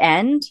back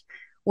end,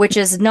 which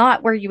is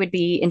not where you would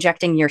be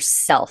injecting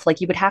yourself.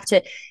 Like you would have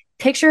to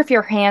picture if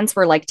your hands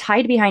were like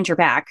tied behind your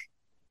back.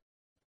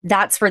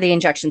 That's where the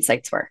injection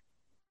sites were.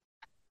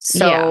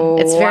 So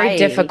yeah, it's very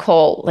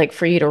difficult, like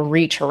for you to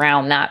reach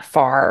around that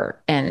far.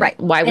 And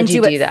why would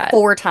you do that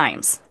 4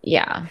 times?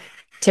 Yeah.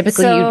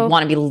 Typically, you'd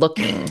want to be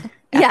looking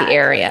at the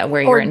area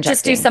where you're injecting. Or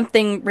just do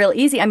something real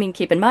easy. I mean,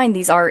 keep in mind,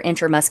 these are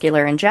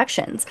intramuscular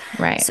injections.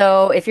 Right.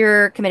 So if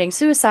you're committing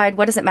suicide,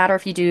 what does it matter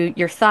if you do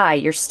your thigh,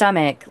 your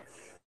stomach?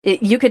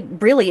 You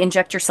could really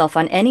inject yourself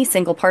on any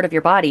single part of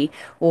your body.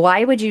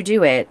 Why would you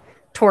do it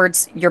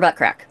towards your butt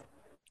crack?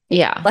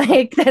 Yeah.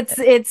 Like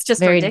it's just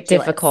very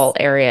ridiculous. Difficult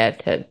area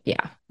to,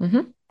 yeah.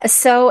 Mm-hmm.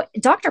 So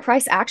Dr.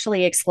 Price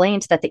actually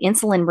explained that the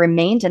insulin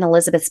remained in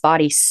Elizabeth's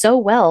body so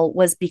well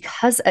was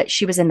because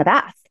she was in the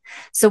bath.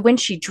 So when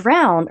she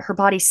drowned, her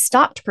body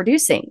stopped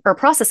producing or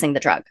processing the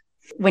drug.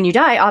 When you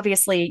die,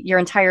 obviously your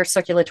entire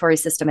circulatory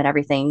system and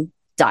everything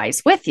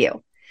dies with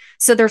you.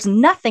 So there's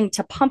nothing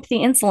to pump the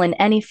insulin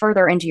any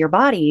further into your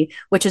body,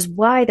 which is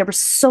why there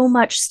was so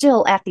much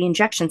still at the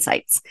injection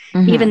sites,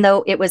 even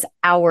though it was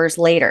hours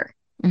later.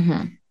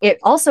 Mm-hmm. It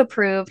also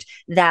proved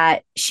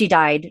that she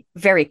died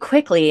very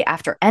quickly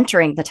after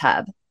entering the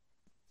tub.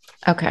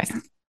 Okay.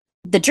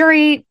 The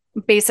jury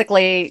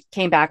basically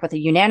came back with a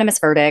unanimous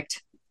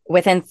verdict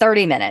within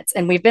 30 minutes.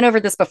 And we've been over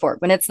this before.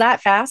 When it's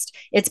that fast,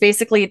 it's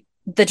basically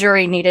the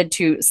jury needed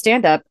to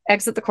stand up,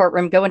 exit the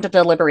courtroom, go into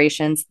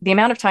deliberations. The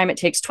amount of time it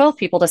takes 12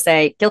 people to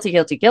say guilty,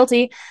 guilty,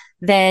 guilty.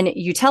 Then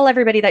you tell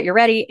everybody that you're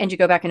ready and you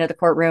go back into the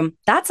courtroom.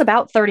 That's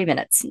about 30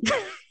 minutes.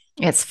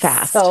 It's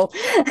fast. So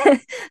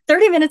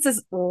 30 minutes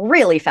is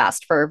really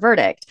fast for a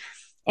verdict.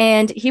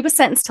 And he was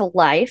sentenced to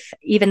life,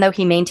 even though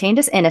he maintained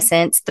his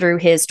innocence through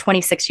his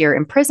 26-year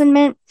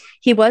imprisonment.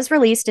 He was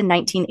released in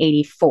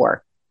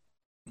 1984.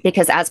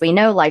 Because as we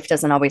know, life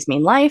doesn't always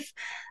mean life,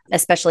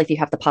 especially if you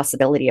have the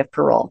possibility of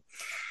parole.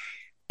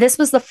 This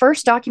was the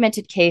first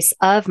documented case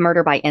of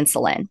murder by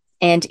insulin.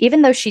 And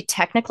even though she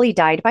technically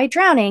died by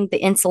drowning, the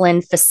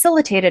insulin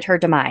facilitated her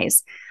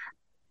demise.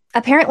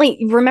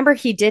 Apparently, remember,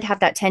 he did have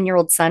that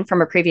 10-year-old son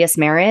from a previous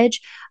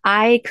marriage.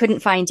 I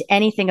couldn't find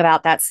anything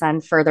about that son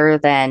further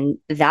than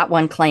that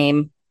one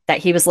claim that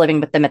he was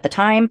living with them at the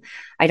time.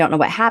 I don't know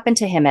what happened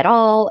to him at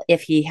all.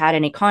 If he had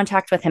any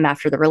contact with him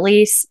after the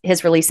release,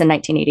 his release in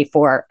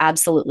 1984,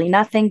 absolutely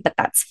nothing, but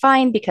that's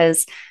fine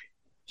because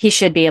he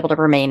should be able to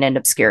remain in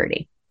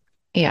obscurity.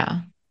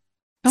 Yeah.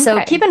 Okay.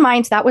 So keep in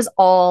mind, that was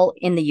all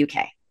in the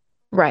UK.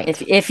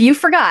 Right. If you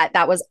forgot,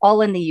 that was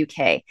all in the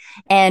UK.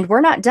 And we're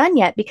not done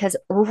yet because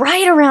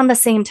right around the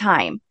same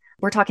time,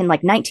 we're talking like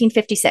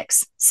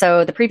 1956.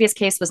 So the previous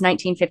case was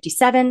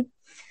 1957.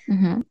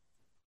 Mm-hmm.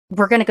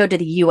 We're going to go to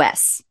the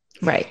US.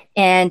 Right.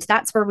 And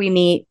that's where we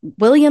meet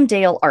William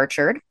Dale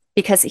Archard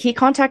because he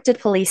contacted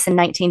police in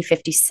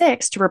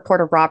 1956 to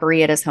report a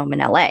robbery at his home in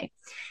LA.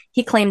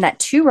 He claimed that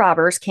 2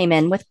 robbers came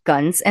in with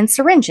guns and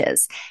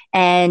syringes.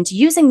 And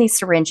using these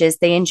syringes,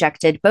 they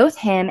injected both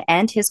him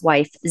and his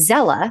wife,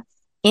 Zella,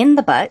 in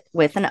the butt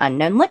with an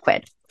unknown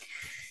liquid.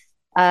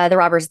 The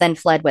robbers then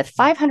fled with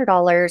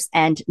 $500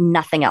 and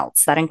nothing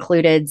else. That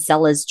included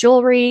Zella's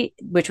jewelry,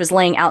 which was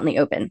laying out in the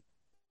open.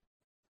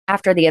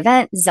 After the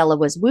event, Zella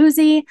was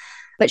woozy,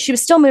 but she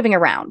was still moving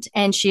around,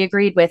 and she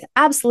agreed with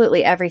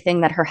absolutely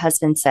everything that her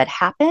husband said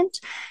happened.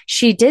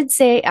 She did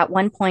say at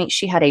one point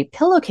she had a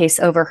pillowcase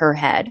over her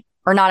head,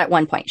 or not at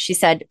one point. She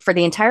said for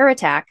the entire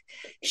attack,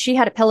 she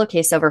had a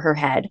pillowcase over her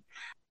head,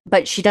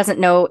 but she doesn't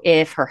know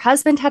if her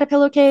husband had a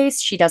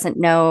pillowcase. She doesn't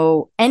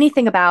know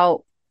anything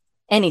about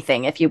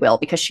anything, if you will,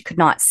 because she could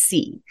not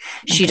see.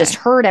 She just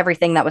heard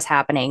everything that was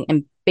happening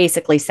and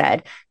basically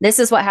said, this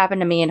is what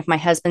happened to me. And if my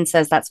husband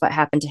says that's what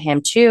happened to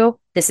him too,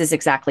 this is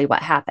exactly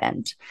what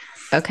happened.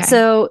 Okay.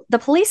 So the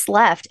police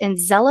left and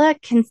Zella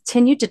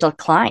continued to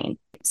decline.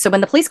 So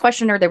when the police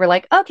questioned her, they were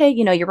like, okay,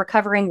 you're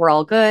recovering. We're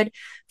all good.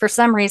 For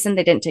some reason,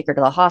 they didn't take her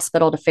to the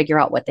hospital to figure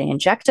out what they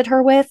injected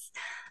her with.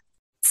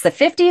 It's the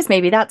 50s.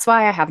 Maybe that's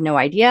why. I have no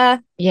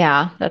idea.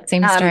 Yeah, that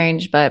seems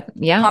strange, but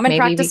yeah. Common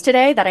practice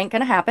today, that ain't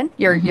going to happen.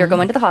 You're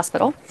going to the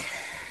hospital.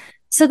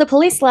 So the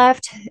police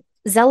left.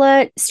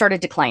 Zella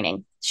started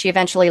declining. She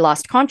eventually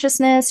lost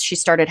consciousness. She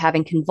started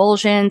having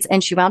convulsions,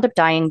 and she wound up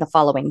dying the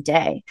following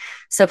day.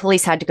 So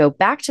police had to go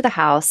back to the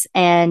house,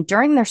 and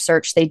during their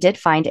search, they did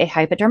find a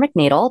hypodermic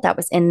needle that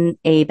was in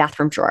a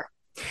bathroom drawer.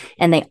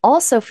 And they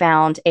also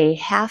found a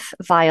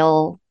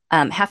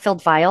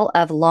half-filled vial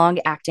of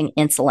long-acting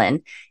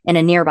insulin in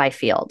a nearby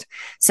field.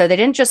 So they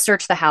didn't just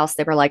search the house.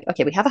 They were like,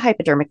 okay, we have a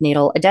hypodermic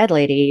needle, a dead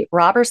lady,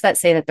 robbers that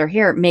say that they're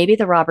here. Maybe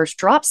the robbers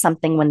dropped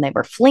something when they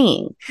were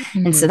fleeing.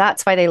 And so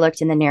that's why they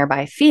looked in the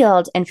nearby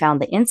field and found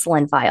the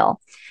insulin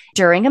vial.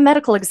 During a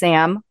medical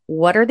exam,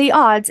 what are the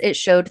odds? It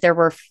showed there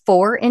were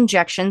 4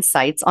 injection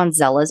sites on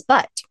Zella's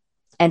butt,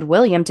 and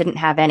William didn't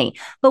have any.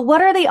 But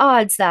what are the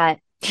odds that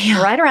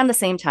right around the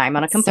same time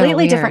on a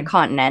completely different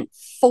continent,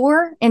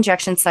 4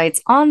 injection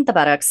sites on the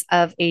buttocks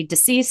of a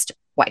deceased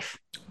wife?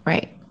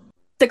 Right.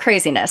 The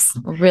craziness.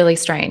 Really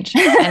strange.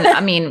 And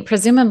I mean,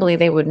 presumably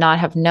they would not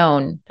have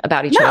known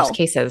about each other's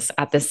cases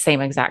at the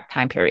same exact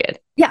time period.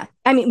 Yeah.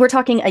 I mean, we're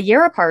talking a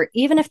year apart.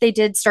 Even if they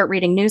did start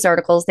reading news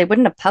articles, they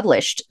wouldn't have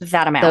published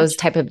that amount. Those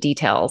type of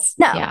details.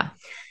 No. Yeah.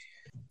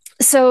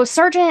 So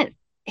Sergeant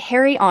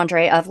Harry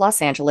Andre of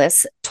Los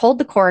Angeles told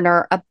the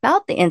coroner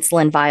about the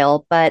insulin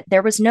vial, but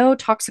there was no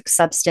toxic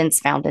substance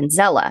found in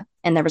Zella,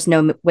 and there was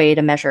no way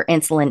to measure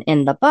insulin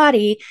in the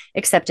body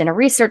except in a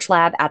research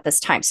lab at this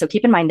time. So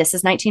keep in mind, this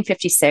is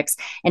 1956,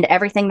 and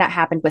everything that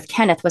happened with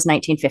Kenneth was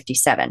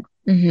 1957.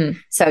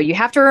 So you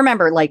have to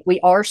remember, we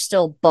are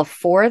still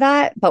before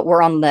that, but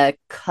we're on the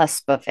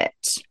cusp of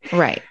it.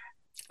 Right.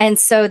 And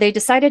so they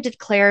decided to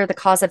declare the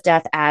cause of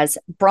death as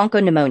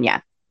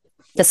bronchopneumonia.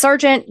 The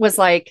sergeant was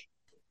like,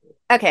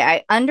 okay,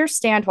 I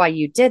understand why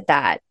you did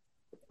that,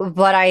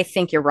 but I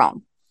think you're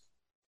wrong.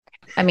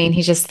 I mean,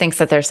 he just thinks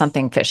that there's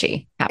something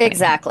fishy happening.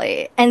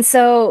 Exactly. And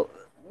so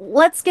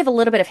let's give a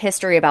little bit of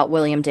history about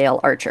William Dale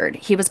Archard.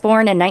 He was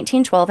born in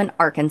 1912 in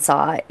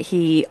Arkansas.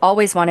 He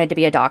always wanted to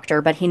be a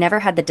doctor, but he never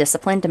had the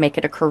discipline to make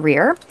it a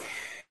career.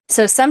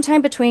 So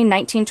sometime between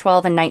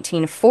 1912 and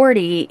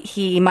 1940,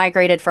 he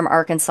migrated from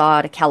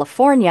Arkansas to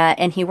California,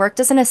 and he worked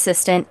as an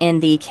assistant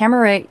in the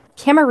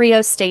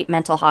Camarillo State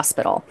Mental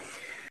Hospital.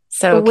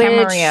 So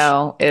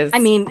Camarillo is... I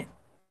mean,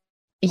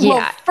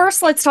 well,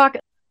 first let's talk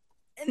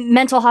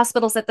mental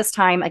hospitals at this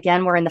time.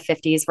 Again, we're in the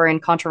 50s. We're in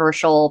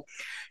controversial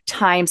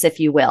times, if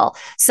you will.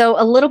 So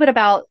a little bit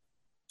about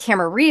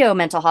Camarillo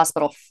Mental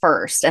Hospital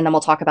first, and then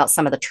we'll talk about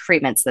some of the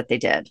treatments that they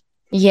did.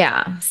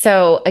 Yeah.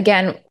 So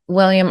again,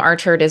 William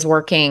Archard is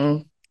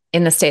working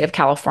in the state of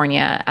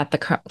California at the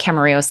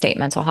Camarillo State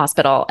Mental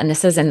Hospital. And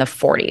this is in the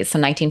 40s, so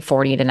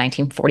 1940 to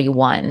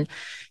 1941.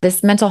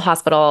 This mental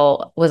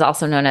hospital was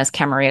also known as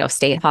Camarillo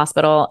State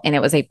Hospital, and it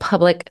was a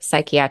public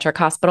psychiatric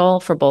hospital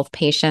for both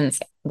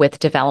patients with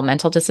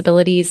developmental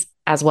disabilities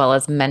as well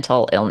as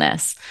mental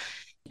illness.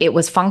 It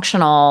was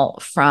functional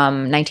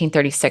from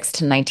 1936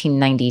 to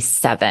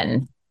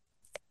 1997.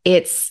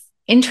 It's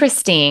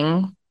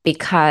interesting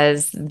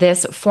because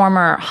this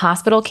former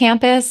hospital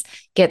campus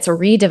gets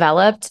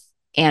redeveloped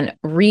and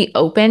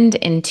reopened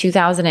in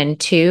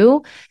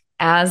 2002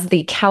 as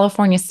the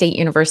California State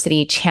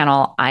University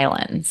Channel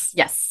Islands.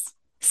 Yes.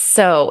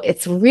 So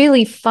it's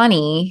really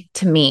funny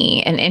to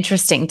me and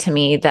interesting to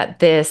me that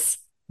this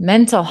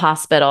mental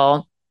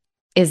hospital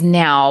is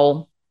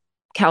now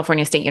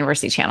California State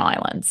University Channel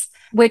Islands.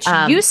 Which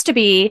used to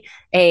be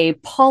a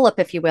polyp,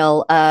 if you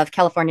will, of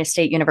California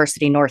State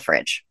University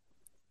Northridge.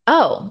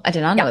 Oh, I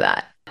did not know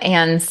that.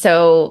 And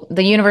so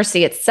the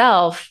university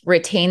itself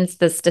retains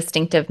this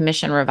distinctive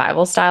mission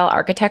revival style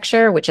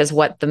architecture, which is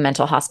what the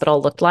mental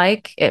hospital looked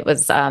like. It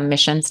was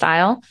mission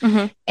style.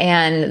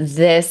 And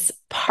this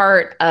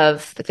part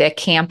of the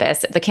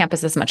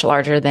campus is much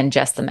larger than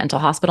just the mental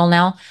hospital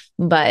now,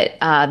 but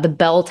the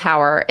bell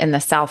tower in the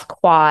South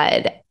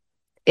Quad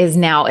is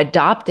now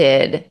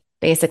adopted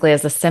basically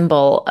as a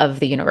symbol of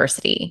the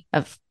University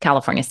of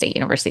California State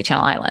University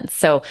Channel Islands.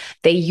 So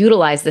they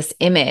utilize this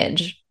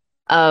image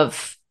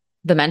of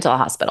the mental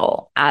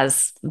hospital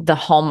as the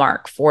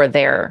hallmark for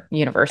their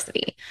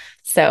university.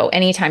 So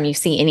anytime you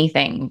see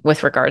anything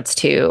with regards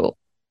to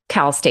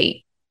Cal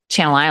State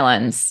Channel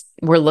Islands,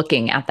 we're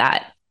looking at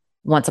that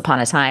once upon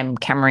a time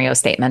Camarillo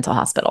State Mental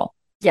Hospital.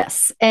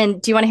 Yes.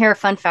 And do you want to hear a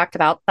fun fact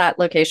about that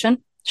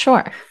location?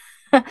 Sure.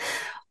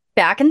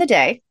 Back in the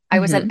day, I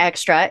was an Mhm.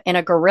 extra in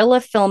a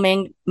guerrilla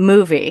filming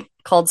movie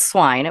called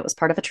Swine. It was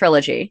part of a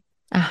trilogy,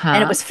 and it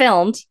Uh-huh. was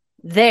filmed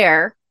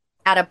there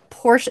at a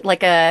portion,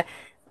 like a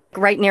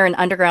right near an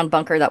underground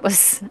bunker that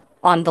was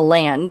on the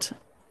land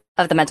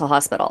of the mental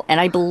hospital. And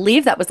I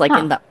believe that was like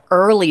in Huh. the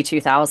early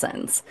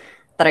 2000s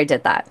that I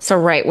did that. So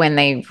right when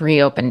they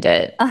reopened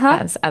it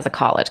Uh-huh. as a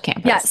college Yeah,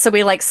 campus. so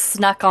we like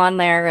snuck on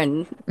there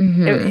and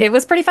Hmm. it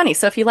was pretty funny.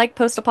 So if you like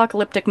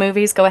post-apocalyptic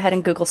movies, go ahead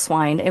and Google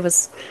Swine. It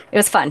was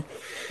fun.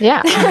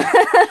 Yeah.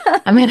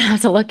 I'm gonna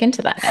have to look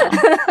into that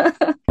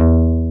now.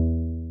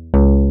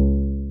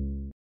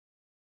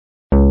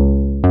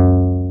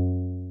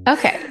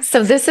 Okay.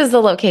 So this is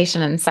the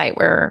location and site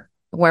where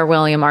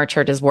William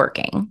Archard is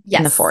working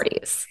in the Yes.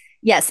 40s.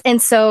 Yes.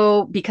 And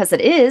so, because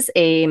it is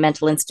a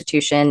mental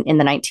institution in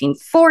the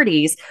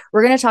 1940s,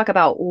 we're going to talk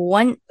about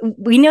one.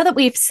 We know that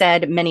we've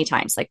said many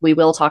times, like, we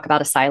will talk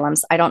about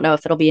asylums. I don't know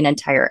if it'll be an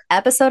entire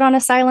episode on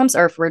asylums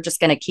or if we're just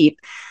going to keep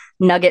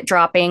nugget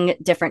dropping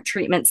different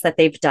treatments that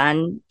they've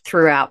done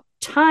throughout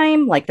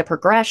time, like the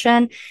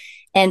progression.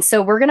 And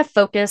so, we're going to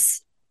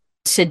focus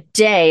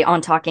today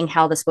on talking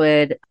how this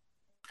would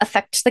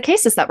affect the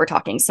cases that we're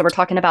talking. So, we're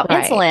talking about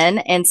Right.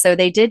 insulin. And so,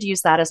 they did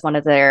use that as one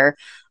of their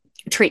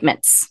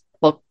treatments.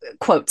 Well,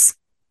 quotes,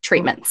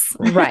 treatments.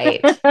 Right.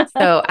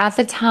 So at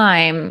the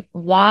time,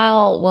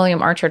 while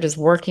William Archard is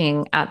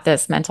working at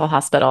this mental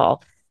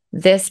hospital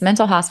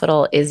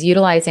is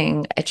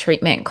utilizing a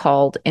treatment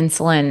called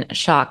insulin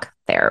shock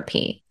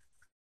therapy.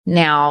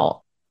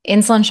 Now,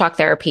 insulin shock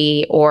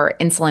therapy or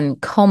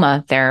insulin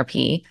coma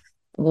therapy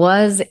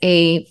was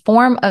a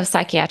form of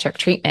psychiatric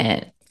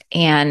treatment.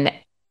 And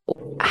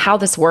how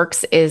this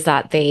works is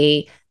that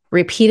they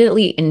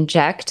repeatedly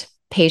inject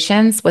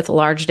patients with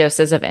large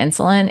doses of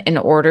insulin in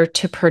order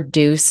to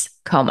produce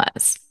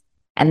comas.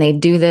 And they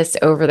do this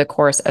over the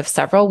course of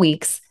several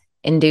weeks,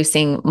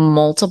 inducing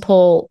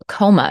multiple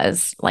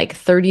comas, like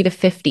 30 to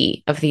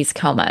 50 of these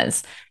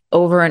comas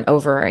over and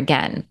over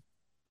again.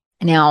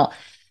 Now,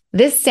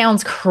 this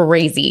sounds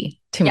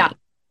crazy to me,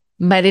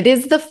 but it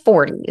is the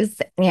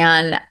 40s.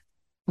 And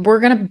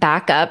we're going to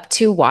back up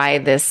to why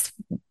this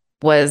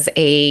was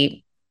a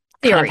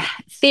kind of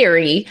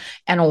theory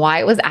and why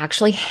it was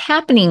actually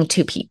happening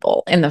to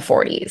people in the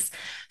 40s.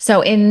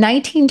 So in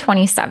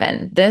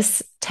 1927,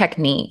 this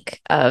technique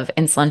of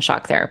insulin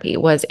shock therapy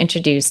was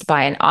introduced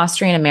by an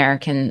Austrian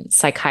American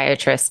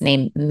psychiatrist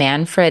named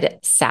Manfred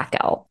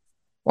Sackel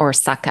or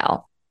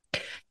Sackel.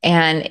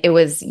 And it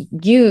was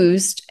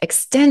used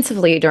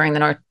extensively during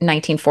the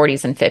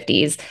 1940s and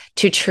 50s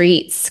to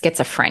treat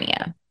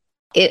schizophrenia.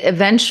 It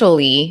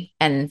eventually,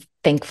 and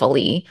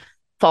thankfully,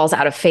 falls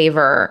out of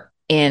favor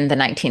in the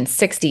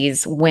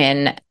 1960s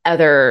when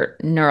other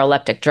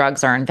neuroleptic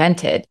drugs are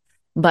invented.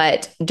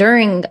 But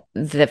during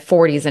the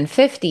 40s and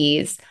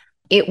 50s,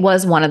 it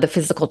was one of the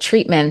physical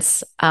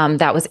treatments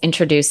that was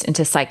introduced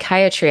into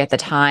psychiatry at the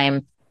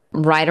time,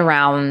 right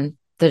around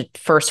the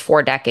first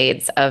 4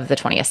 decades of the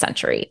 20th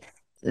century.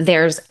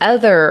 There's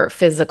other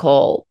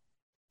physical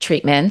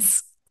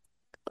treatments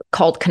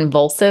called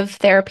convulsive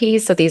therapy.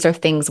 So these are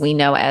things we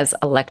know as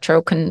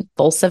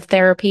electroconvulsive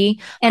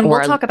therapy. And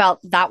we'll talk about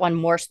that one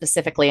more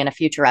specifically in a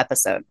future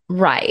episode.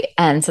 Right.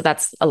 And so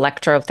that's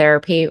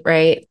electrotherapy,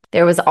 right?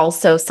 There was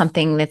also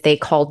something that they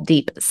called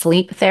deep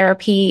sleep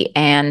therapy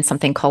and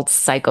something called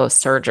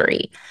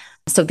psychosurgery.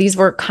 So these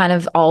were kind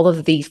of all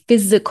of the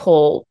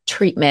physical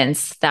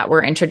treatments that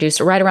were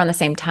introduced right around the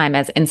same time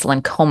as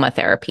insulin coma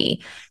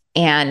therapy.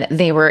 And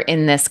they were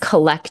in this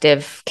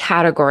collective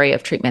category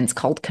of treatments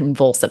called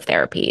convulsive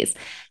therapies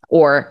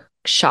or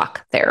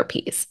shock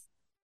therapies.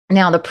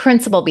 Now, the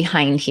principle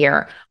behind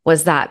here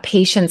was that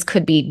patients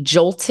could be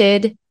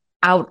jolted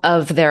out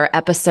of their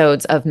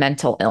episodes of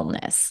mental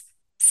illness.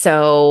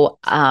 So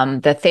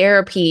the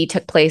therapy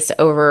took place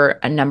over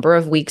a number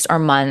of weeks or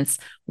months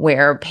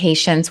where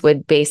patients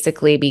would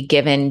basically be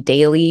given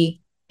daily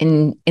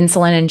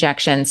insulin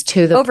injections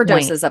to the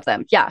overdoses of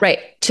them. Yeah. Right.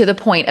 To the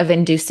point of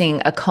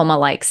inducing a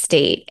coma-like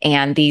state.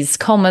 And these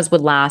comas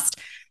would last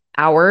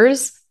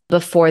hours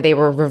before they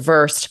were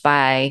reversed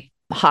by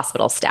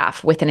hospital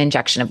staff with an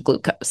injection of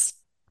glucose.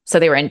 So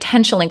they were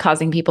intentionally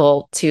causing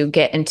people to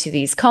get into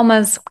these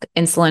comas,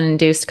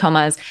 insulin-induced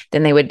comas.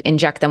 Then they would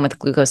inject them with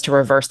glucose to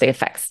reverse the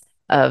effects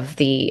of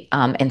the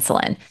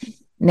insulin.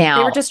 Now,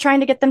 they were just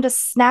trying to get them to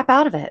snap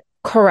out of it.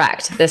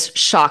 Correct. This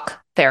shock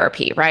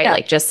therapy, right? Yeah.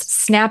 Like just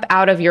snap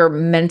out of your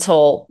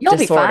mental You'll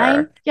disorder. Be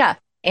fine. Yeah.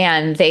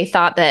 And they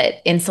thought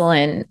that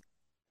insulin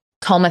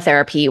coma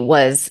therapy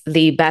was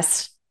the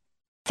best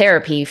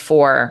therapy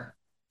for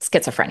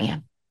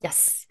schizophrenia.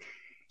 Yes.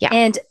 Yeah.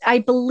 And I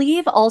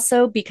believe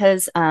also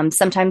because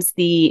sometimes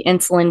the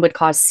insulin would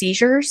cause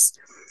seizures.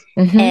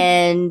 Mm-hmm.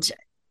 And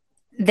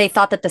they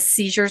thought that the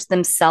seizures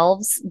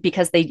themselves,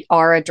 because they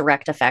are a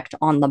direct effect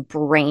on the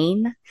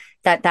brain,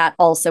 that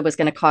also was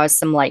going to cause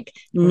some like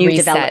new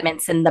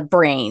developments in the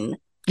brain.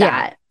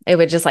 Yeah. It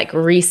would just like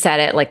reset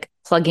it, like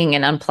plugging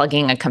and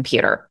unplugging a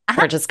computer.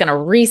 We're just going to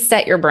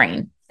reset your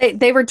brain.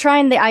 They were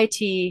trying the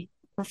IT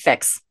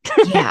fix.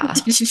 Yeah.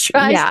 She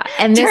tries Yeah.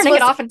 And this turning was,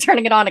 it off and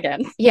turning it on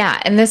again.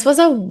 yeah. And this was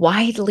a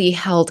widely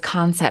held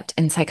concept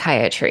in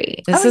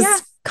psychiatry. This is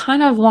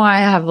kind of why I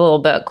have a little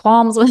bit of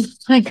qualms with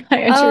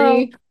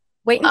psychiatry.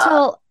 Wait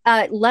until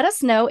let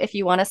us know if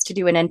you want us to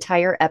do an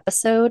entire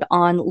episode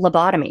on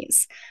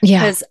lobotomies.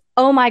 Yeah. Because,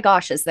 oh my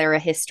gosh, is there a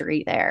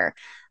history there?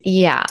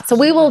 Yeah. So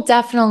we will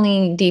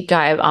definitely deep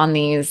dive on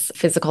these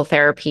physical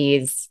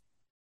therapies,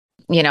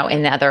 you know,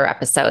 in other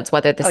episodes,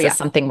 whether this is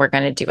something we're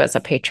going to do as a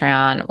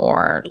Patreon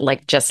or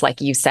like, just like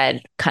you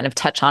said, kind of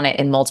touch on it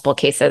in multiple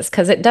cases,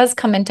 because it does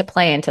come into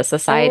play into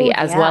society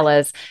as well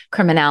as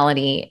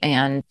criminality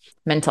and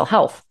mental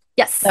health.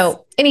 Yes.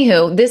 So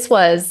anywho, this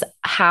was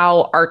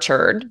how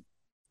Archard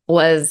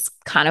was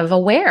kind of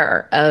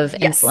aware of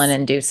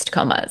insulin-induced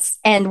comas.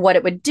 And what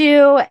it would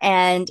do.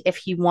 And if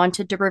he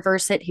wanted to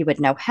reverse it, he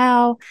would know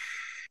how.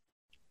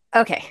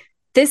 Okay.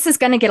 This is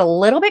going to get a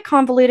little bit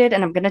convoluted,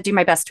 and I'm going to do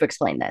my best to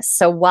explain this.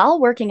 So while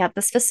working at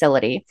this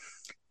facility,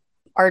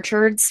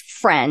 Archard's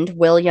friend,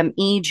 William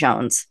E.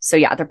 Jones. So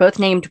yeah, they're both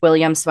named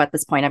William. So at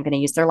this point, I'm going to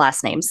use their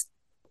last names.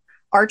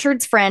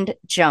 Archard's friend,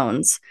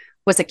 Jones,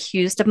 was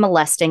accused of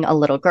molesting a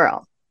little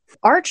girl.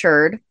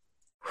 Archard,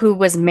 who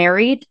was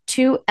married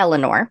to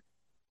Eleanor,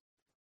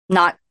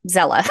 not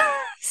Zella.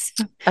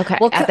 Okay.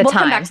 We'll at the time,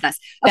 come back to this.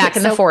 Okay, back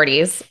in the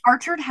 40s.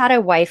 Archard had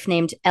a wife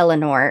named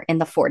Eleanor in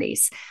the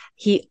 40s.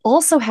 He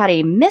also had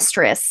a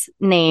mistress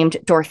named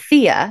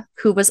Dorothea,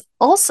 who was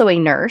also a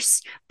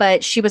nurse,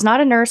 but she was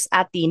not a nurse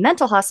at the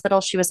mental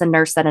hospital. She was a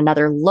nurse at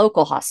another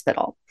local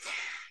hospital.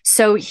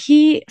 So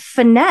he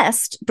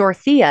finessed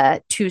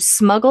Dorothea to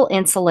smuggle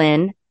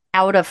insulin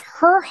out of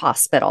her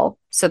hospital.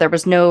 So there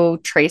was no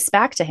trace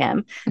back to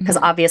him, because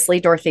obviously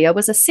Dorothea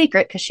was a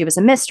secret because she was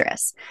a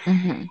mistress.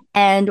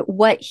 And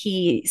what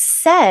he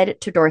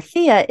said to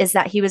Dorothea is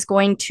that he was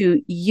going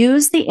to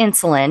use the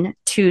insulin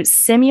to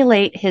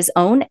simulate his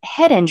own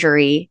head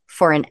injury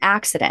for an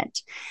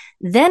accident.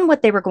 Then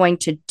what they were going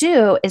to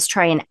do is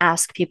try and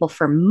ask people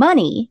for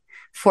money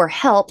for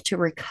help to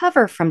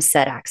recover from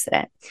said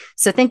accident.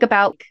 So think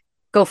about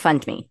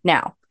GoFundMe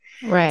now.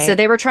 Right. So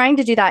they were trying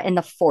to do that in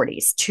the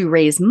 40s to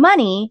raise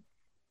money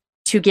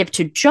to give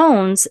to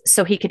Jones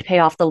so he could pay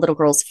off the little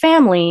girl's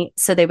family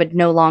so they would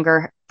no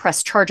longer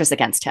press charges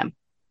against him.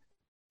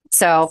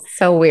 So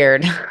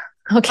weird.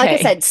 Okay. Like I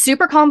said,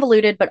 super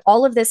convoluted, but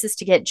all of this is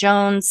to get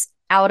Jones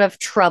out of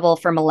trouble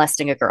for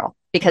molesting a girl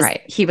because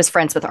he was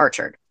friends with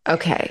Archard.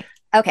 Okay.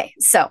 Okay.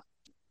 So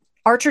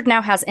Archard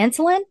now has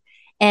insulin,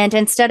 and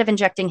instead of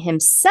injecting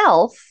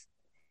himself,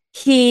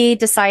 he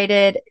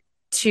decided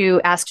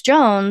to ask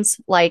Jones,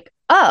 like,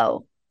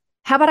 oh,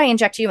 how about I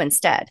inject you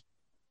instead?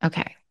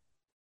 Okay.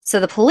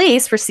 So the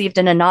police received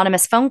an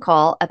anonymous phone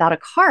call about a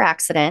car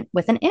accident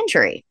with an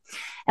injury.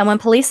 And when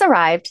police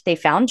arrived, they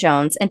found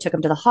Jones and took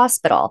him to the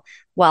hospital.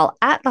 While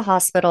at the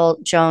hospital,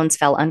 Jones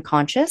fell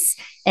unconscious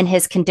and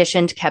his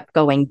condition kept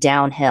going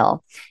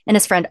downhill. And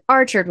his friend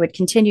Archard would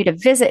continue to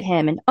visit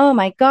him. And oh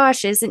my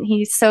gosh, isn't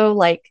he so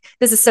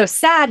this is so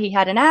sad. He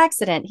had an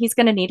accident. He's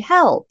going to need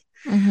help.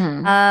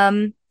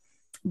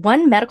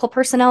 One medical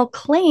personnel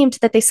claimed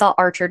that they saw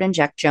Archard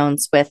inject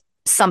Jones with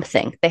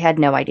something. They had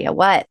no idea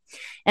what.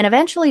 And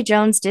eventually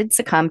Jones did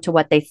succumb to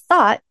what they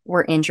thought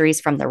were injuries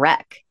from the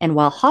wreck. And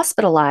while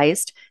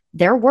hospitalized,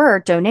 there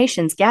were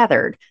donations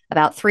gathered,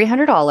 about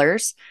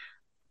 $300,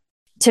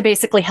 to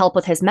basically help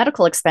with his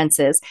medical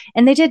expenses.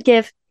 And they did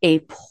give a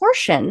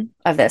portion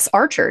of this.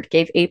 Archard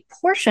gave a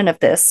portion of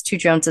this to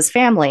Jones's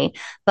family,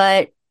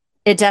 but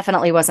it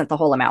definitely wasn't the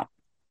whole amount.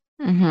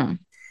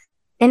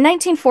 In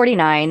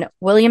 1949,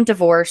 William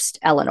divorced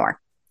Eleanor.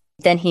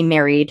 Then he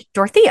married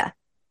Dorothea,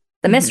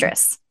 the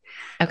mistress.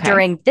 Okay.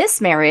 During this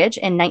marriage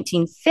in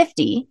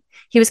 1950,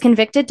 he was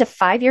convicted to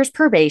 5 years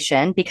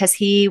probation because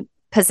he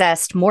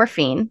possessed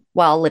morphine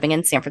while living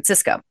in San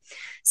Francisco.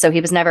 So he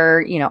was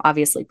never,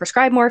 obviously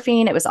prescribed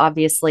morphine. It was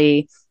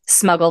obviously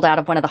smuggled out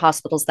of one of the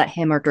hospitals that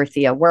him or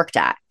Dorothea worked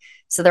at.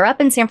 So they're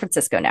up in San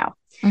Francisco now.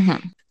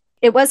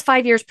 It was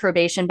 5 years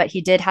probation, but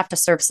he did have to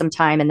serve some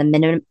time in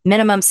the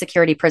minimum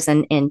security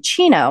prison in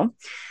Chino.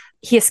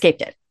 He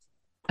escaped it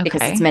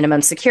because it's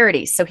minimum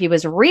security. So he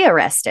was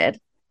rearrested.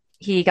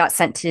 He got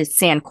sent to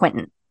San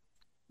Quentin.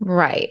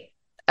 Right.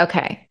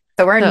 Okay.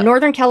 So we're in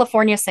Northern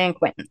California, San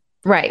Quentin.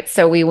 Right.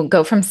 So we will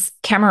go from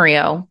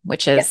Camarillo,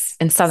 which is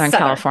in Southern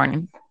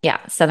California. Yeah,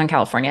 Southern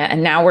California.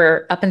 And now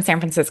we're up in San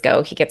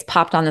Francisco. He gets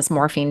popped on this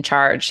morphine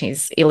charge.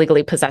 He's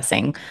illegally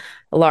possessing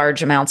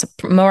large amounts of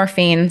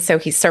morphine. So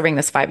he's serving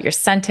this 5-year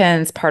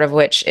sentence, part of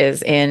which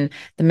is in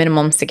the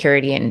minimum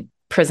security in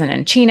prison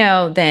in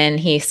Chino. Then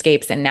he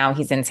escapes and now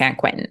he's in San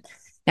Quentin.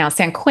 Now,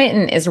 San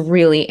Quentin is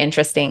really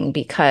interesting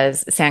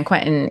because San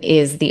Quentin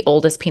is the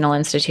oldest penal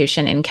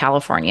institution in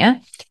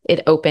California.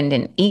 It opened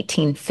in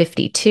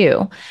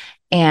 1852.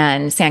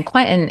 And San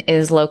Quentin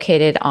is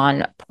located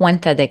on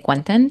Puente de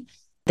Quentin.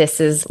 This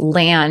is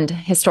land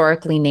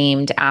historically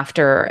named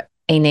after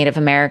a Native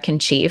American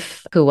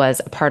chief who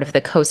was a part of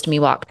the Coast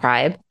Miwok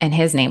tribe, and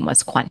his name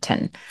was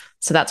Quentin.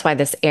 So that's why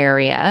this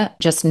area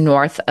just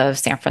north of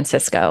San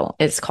Francisco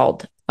is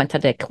called Puente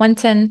de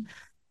Quentin.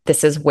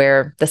 this is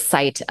where the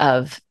site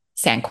of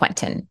San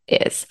Quentin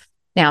is.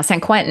 Now,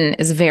 San Quentin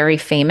is very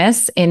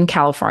famous in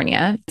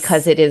California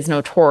because it is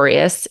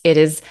notorious. It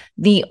is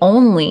the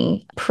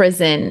only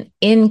prison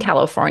in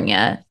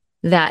California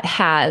that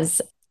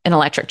has an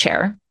electric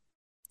chair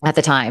at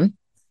the time,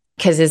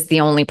 because it's the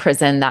only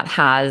prison that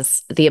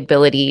has the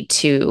ability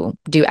to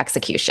do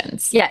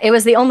executions. Yeah, it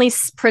was the only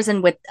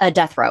prison with a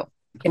death row.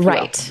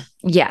 Right.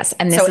 Yes.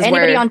 And this so is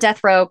anybody where, on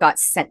death row got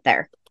sent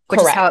there,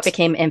 which is how it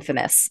became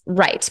infamous.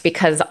 Right.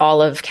 Because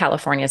all of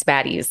California's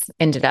baddies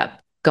ended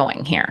up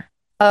going here.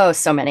 Oh,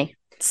 so many.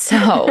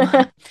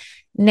 So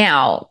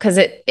now, because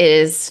it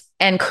is,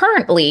 and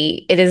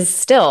currently it is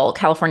still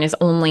California's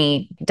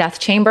only death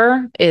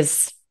chamber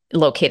is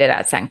located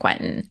at San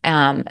Quentin.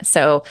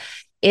 So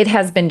it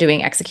has been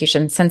doing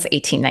executions since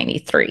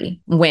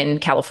 1893 when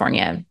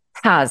California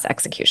has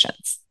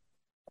executions,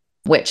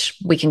 which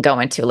we can go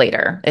into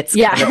later. It's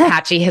kind of a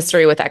patchy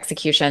history with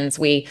executions.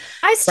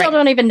 I still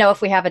don't even know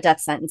if we have a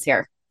death sentence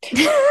here.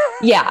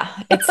 Yeah.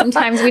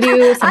 Sometimes we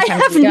do,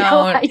 sometimes we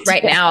don't. No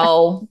right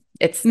now,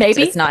 it's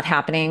not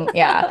happening.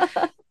 Yeah.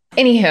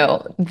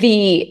 Anywho,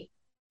 the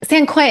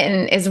San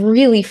Quentin is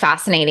really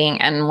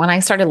fascinating. And when I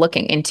started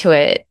looking into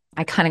it,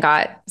 I kind of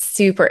got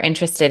super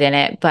interested in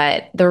it.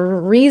 But the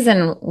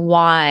reason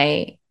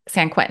why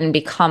San Quentin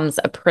becomes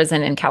a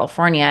prison in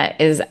California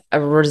is a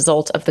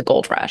result of the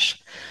gold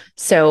rush.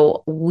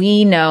 So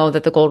we know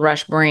that the gold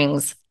rush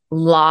brings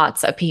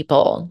lots of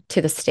people to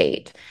the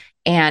state.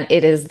 And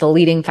it is the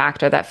leading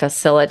factor that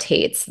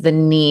facilitates the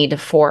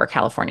need for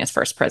California's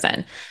first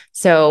prison.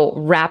 So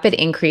rapid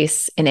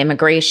increase in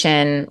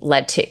immigration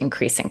led to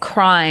increase in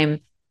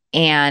crime.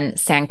 And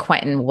San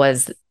Quentin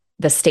was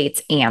the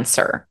state's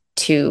answer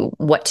to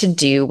what to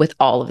do with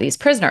all of these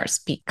prisoners,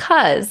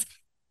 because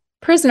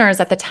prisoners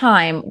at the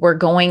time were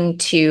going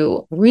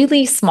to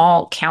really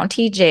small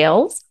county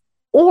jails,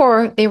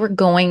 or they were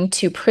going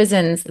to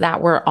prisons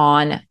that were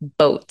on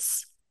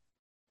boats.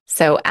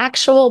 So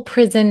actual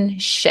prison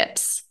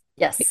ships.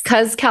 Yes.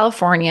 Because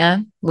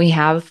California, we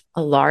have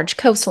a large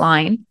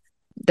coastline.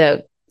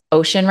 The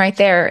ocean right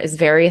there is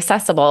very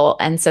accessible.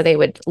 And so they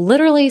would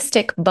literally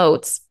stick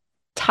boats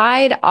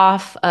tied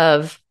off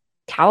of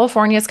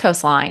California's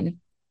coastline,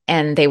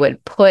 and they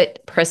would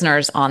put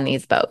prisoners on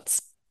these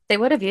boats. They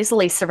would have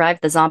easily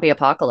survived the zombie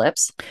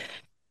apocalypse.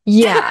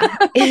 Yeah,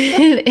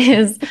 it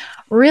is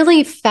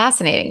really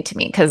fascinating to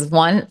me because,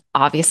 one,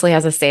 obviously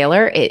as a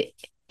sailor, it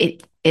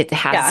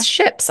has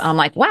ships. I'm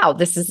like, wow,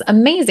 this is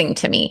amazing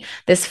to me.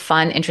 This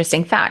fun,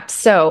 interesting fact.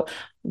 So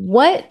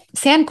what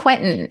San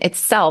Quentin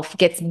itself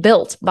gets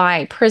built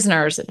by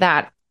prisoners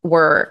that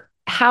were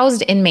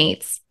housed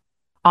inmates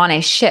on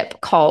a ship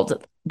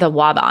called the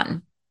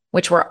Waban,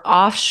 which were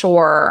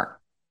offshore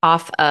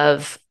off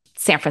of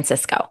San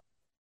Francisco.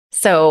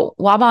 So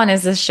Waban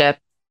is a ship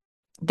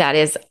that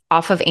is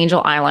off of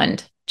Angel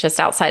Island, just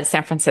outside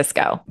San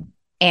Francisco.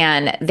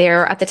 And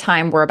there at the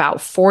time were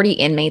about 40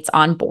 inmates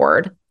on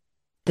board.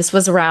 This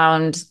was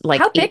around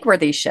how big were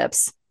these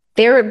ships?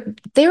 They were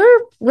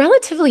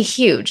relatively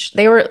huge.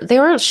 They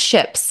were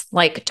ships,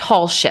 like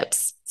tall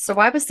ships. So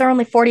why was there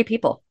only 40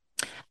 people?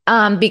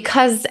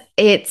 Because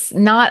it's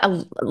not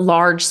a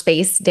large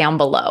space down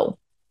below.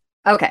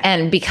 Okay.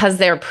 And because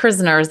they're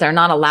prisoners, they're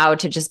not allowed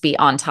to just be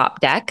on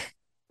top deck,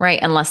 right?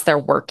 Unless they're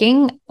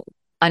working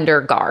under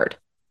guard.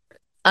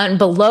 And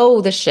below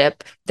the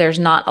ship, there's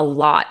not a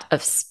lot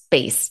of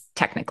space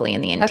technically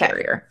in the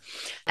interior.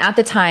 Okay. At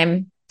the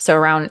time, so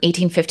around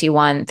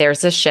 1851,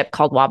 there's a ship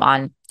called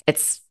Waban.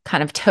 It's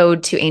kind of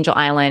towed to Angel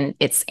Island.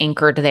 It's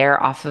anchored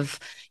there off of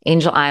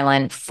Angel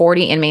Island.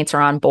 40 inmates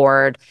are on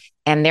board,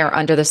 and they're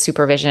under the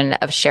supervision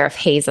of Sheriff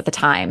Hayes at the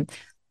time.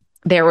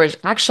 There was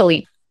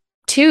actually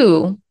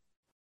 2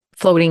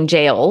 floating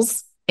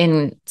jails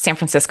in San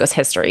Francisco's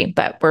history,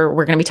 but we're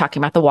going to be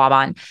talking about the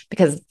Waban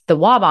because the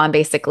Waban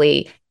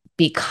basically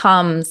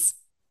becomes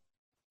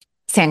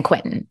San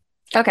Quentin.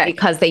 Okay.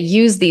 Because they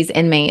use these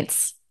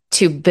inmates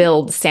to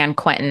build San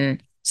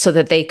Quentin so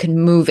that they could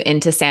move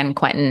into San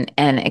Quentin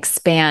and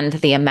expand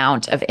the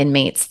amount of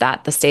inmates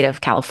that the state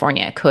of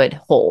California could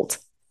hold.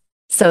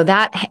 So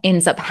that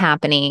ends up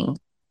happening,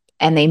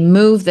 and they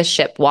move the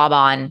ship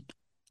Waban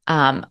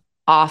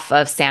off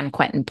of San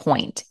Quentin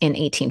Point in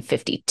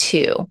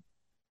 1852.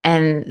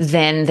 And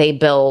then they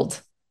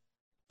build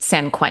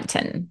San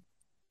Quentin.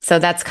 So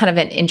that's kind of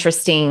an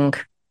interesting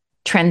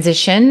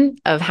transition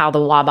of how the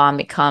Waban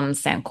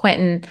becomes San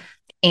Quentin.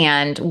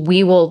 And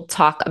we will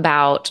talk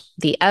about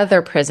the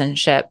other prison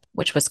ship,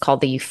 which was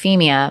called the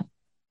Euphemia,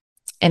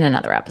 in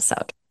another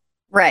episode.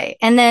 Right.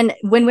 And then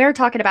when we were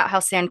talking about how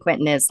San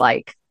Quentin is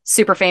like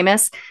super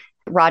famous,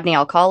 Rodney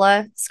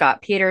Alcala,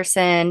 Scott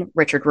Peterson,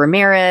 Richard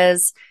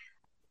Ramirez,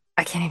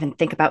 I can't even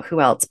think about who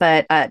else,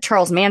 but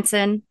Charles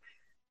Manson,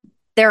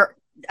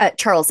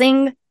 Charles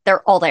Ng,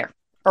 they're all there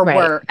or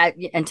were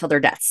until their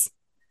deaths.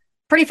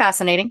 Pretty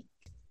fascinating.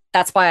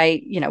 That's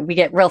why, we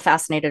get real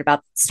fascinated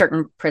about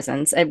certain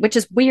prisons, which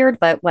is weird,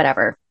 but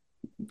whatever.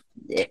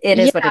 It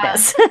is what it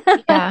is.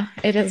 Yeah,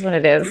 it is what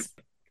it is.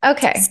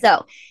 Okay.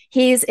 So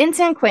he's in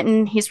San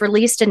Quentin. He's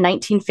released in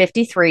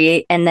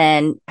 1953 and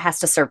then has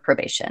to serve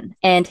probation.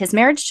 And his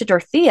marriage to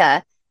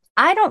Dorothea,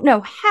 I don't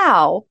know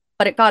how,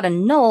 but it got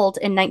annulled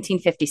in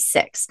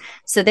 1956.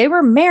 So they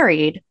were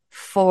married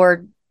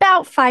for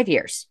about 5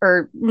 years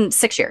or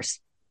 6 years.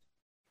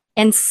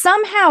 And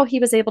somehow he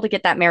was able to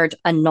get that marriage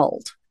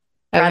annulled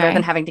rather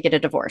than having to get a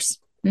divorce.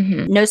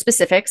 Mm-hmm. No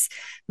specifics,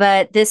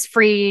 but this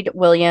freed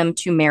William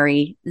to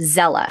marry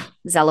Zella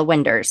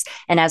Winders.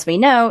 And as we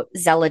know,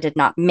 Zella did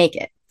not make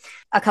it.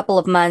 A couple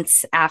of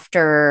months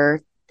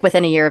after,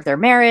 within a year of their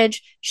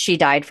marriage, she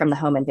died from the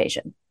home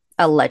invasion,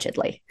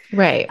 allegedly.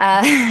 Right.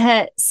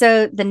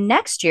 So the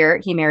next year,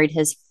 he married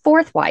his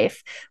fourth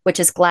wife, which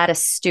is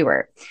Gladys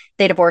Stewart.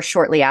 They divorced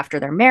shortly after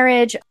their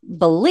marriage,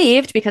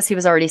 believed because he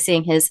was already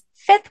seeing his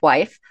fifth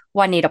wife,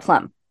 Juanita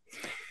Plum.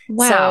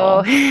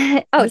 Wow.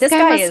 So, this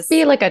guy must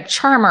be like a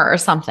charmer or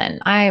something.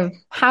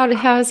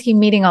 How is he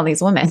meeting all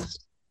these women?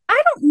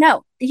 I don't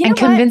know. And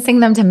convincing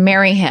them to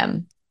marry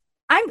him.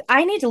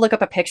 I need to look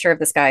up a picture of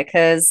this guy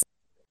because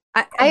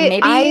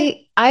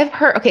I've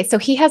heard. Okay, so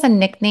he has a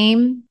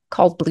nickname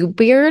called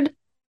Bluebeard,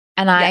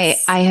 and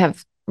Yes. I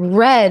have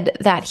read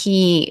that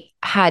he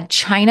had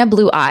China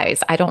blue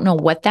eyes. I don't know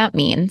what that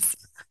means,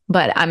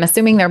 but I'm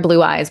assuming they're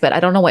blue eyes. But I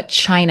don't know what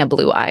China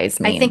blue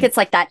eyes mean. I think it's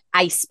like that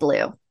ice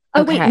blue.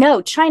 Oh, Okay. wait,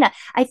 no, China.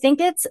 I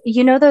think it's,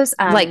 those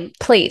like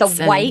plates,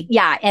 the white,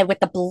 and with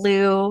the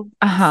blue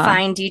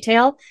fine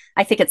detail.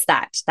 I think it's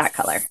that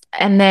color.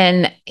 And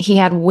then he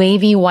had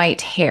wavy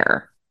white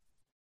hair.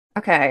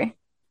 Okay.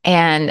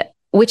 And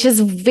which is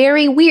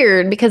very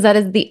weird because that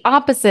is the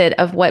opposite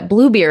of what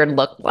Bluebeard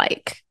looked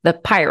like, the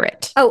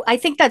pirate. Oh, I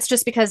think that's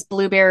just because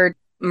Bluebeard,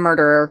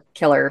 murderer,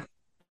 killer.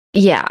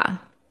 Yeah.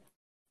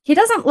 He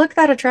doesn't look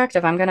that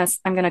attractive. I'm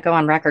gonna go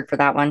on record for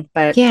that one.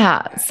 But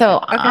yeah. So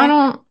okay. I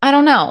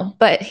don't know.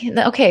 But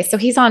okay, so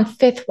he's on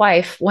fifth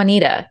wife,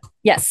 Juanita.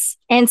 Yes.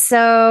 And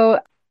so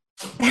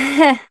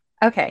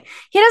okay.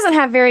 He doesn't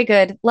have very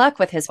good luck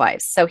with his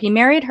wives. So he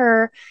married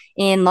her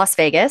in Las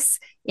Vegas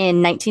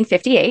in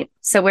 1958.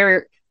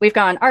 So we've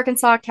gone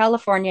Arkansas,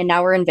 California,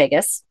 now we're in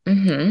Vegas,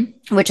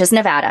 which is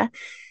Nevada.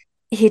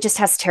 He just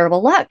has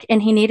terrible luck,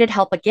 and he needed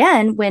help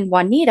again when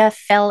Juanita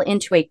fell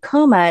into a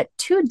coma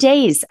 2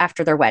 days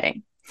after their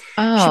wedding.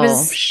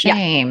 Oh,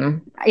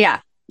 shame. Yeah.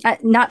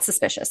 Not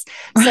suspicious.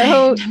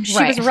 So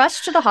she was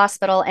rushed to the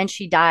hospital and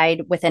she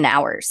died within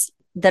hours.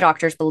 The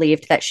doctors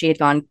believed that she had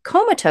gone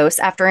comatose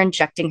after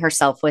injecting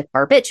herself with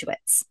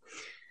barbiturates.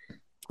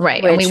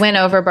 Right. And we went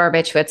over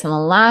barbiturates in the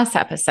last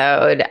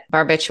episode.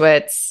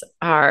 Barbiturates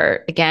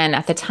are, again,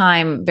 at the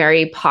time,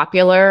 very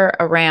popular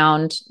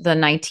around the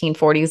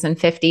 1940s and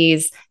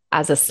 50s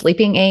as a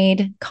sleeping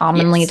aid,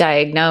 commonly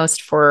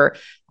diagnosed for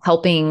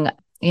helping,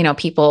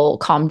 people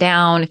calm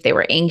down if they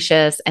were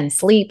anxious and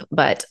sleep.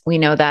 But we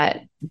know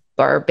that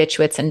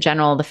barbiturates in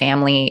general, the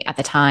family at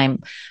the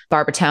time,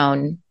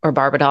 Barbitone or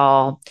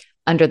Barbidol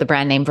under the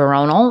brand name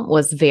Veronal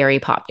was very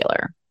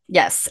popular.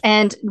 Yes.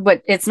 And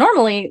it's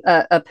normally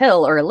a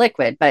pill or a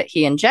liquid, but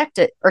she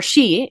injected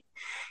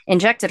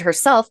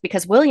herself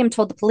because William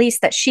told the police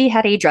that she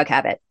had a drug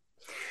habit.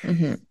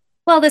 Mm-hmm.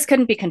 Well, this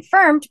couldn't be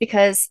confirmed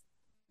because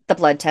the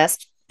blood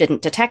test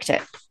didn't detect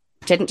it.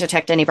 Didn't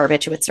detect any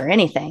barbiturates or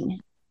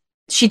anything.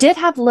 She did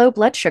have low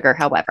blood sugar,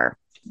 however,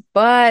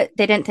 but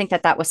they didn't think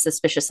that was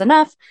suspicious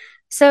enough.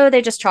 So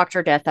they just chalked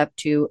her death up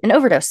to an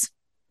overdose.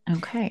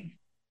 Okay.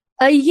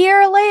 A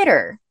year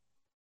later,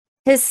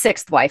 his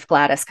sixth wife,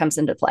 Gladys, comes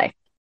into play.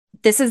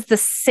 This is the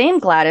same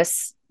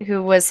Gladys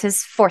who was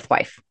his fourth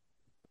wife.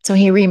 So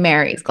he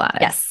remarries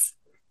Gladys. Yes.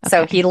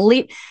 Okay.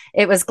 So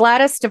it was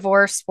Gladys,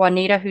 divorced,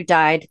 Juanita, who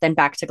died, then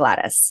back to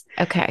Gladys.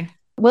 Okay.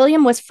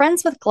 William was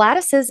friends with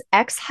Gladys's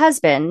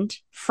ex-husband,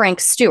 Frank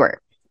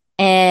Stewart,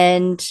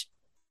 and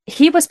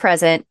he was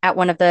present at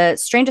one of the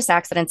strangest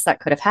accidents that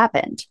could have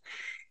happened.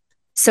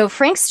 So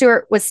Frank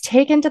Stewart was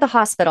taken to the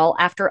hospital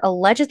after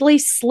allegedly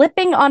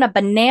slipping on a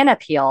banana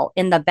peel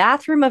in the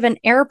bathroom of an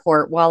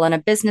airport while on a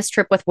business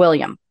trip with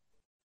William.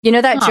 You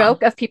know that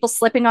joke of people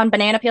slipping on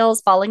banana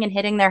peels, falling and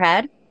hitting their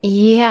head?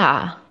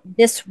 Yeah.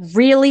 This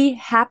really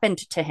happened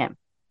to him.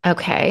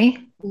 Okay.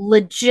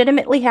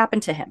 Legitimately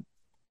happened to him.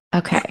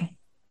 Okay.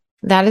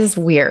 That is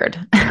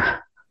weird.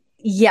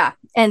 Yeah.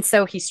 And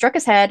so he struck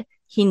his head.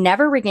 He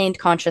never regained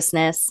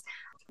consciousness.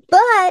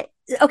 But,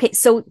 okay,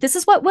 so this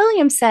is what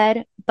William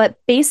said, but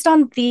based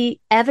on the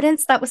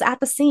evidence that was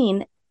at the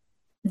scene,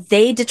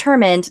 they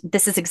determined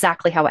this is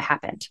exactly how it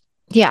happened.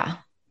 Yeah.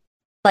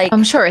 Like,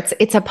 I'm sure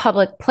it's a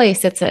public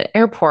place. It's an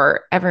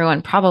airport.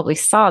 Everyone probably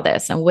saw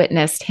this and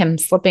witnessed him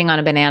slipping on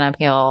a banana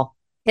peel,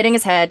 hitting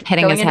his head,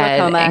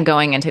 and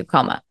going into a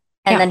coma.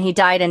 And then he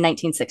died in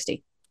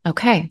 1960.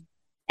 Okay.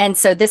 And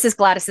so this is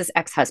Gladys's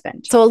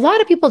ex-husband. So a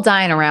lot of people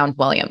dying around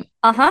William.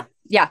 Uh-huh.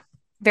 Yeah,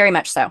 very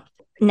much so.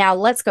 Now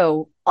let's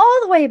go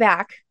all the way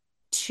back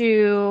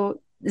to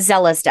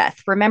Zella's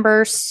death.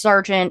 Remember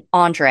Sergeant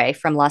Andre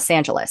from Los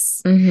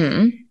Angeles?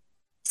 Mm-hmm.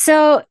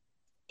 So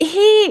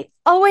he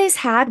always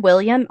had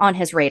William on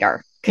his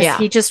radar because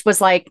he just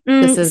was like,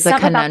 this is a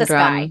something conundrum. about this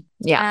guy.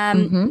 Yeah.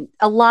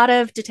 A lot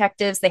of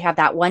detectives, they have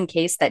that one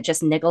case that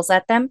just niggles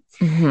at them.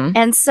 Mm-hmm.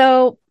 And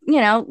so,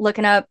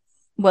 looking up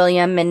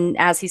William, and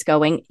as he's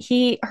going,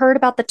 he heard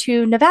about the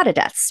two Nevada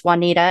deaths,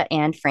 Juanita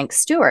and Frank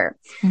Stewart.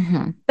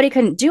 Mm-hmm. But he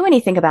couldn't do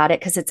anything about it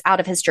because it's out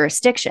of his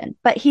jurisdiction.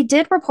 But he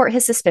did report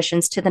his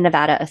suspicions to the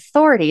Nevada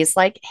authorities,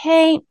 like,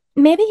 hey,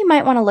 maybe you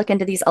might want to look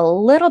into these a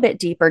little bit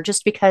deeper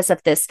just because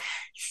of this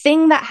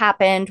thing that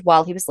happened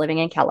while he was living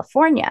in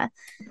California.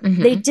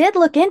 Mm-hmm. They did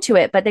look into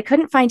it, but they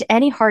couldn't find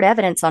any hard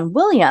evidence on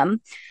William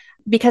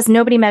because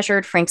nobody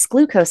measured Frank's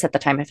glucose at the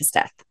time of his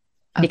death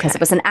because it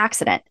was an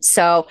accident.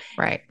 So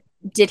right.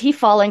 Did he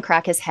fall and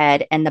crack his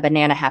head and the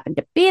banana happened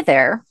to be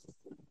there?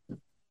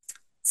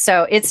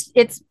 So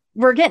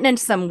we're getting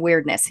into some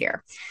weirdness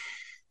here.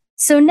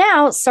 So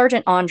now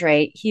Sergeant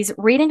Andre, he's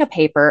reading a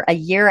paper a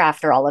year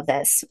after all of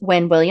this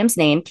when William's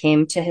name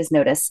came to his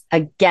notice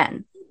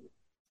again.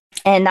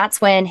 And that's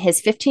when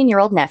his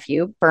 15-year-old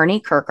nephew, Bernie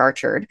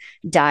Kirkarchard,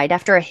 died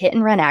after a hit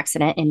and run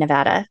accident in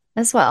Nevada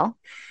as well.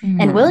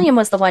 Mm-hmm. And William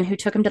was the one who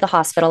took him to the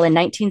hospital in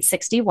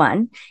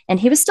 1961, and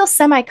he was still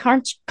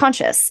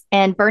semi-conscious.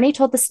 And Bernie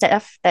told the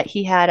staff that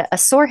he had a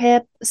sore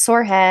hip,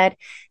 sore head.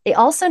 They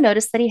also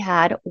noticed that he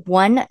had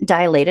one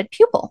dilated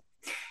pupil.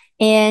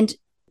 And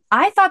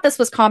I thought this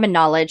was common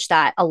knowledge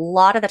that a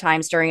lot of the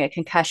times during a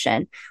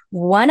concussion,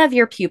 one of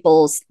your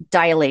pupils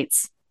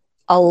dilates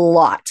a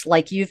lot,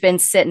 like you've been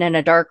sitting in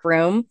a dark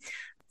room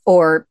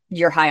or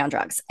you're high on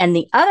drugs. And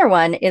the other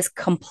one is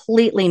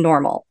completely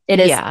normal. It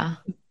is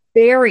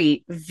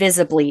very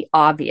visibly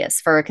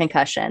obvious for a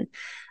concussion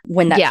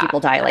when that pupil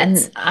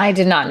dilates. And I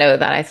did not know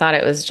that. I thought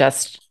it was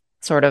just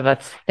sort of a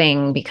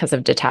thing because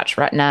of detached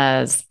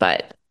retinas,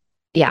 but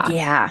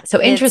yeah.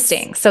 So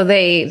interesting. So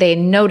they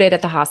noted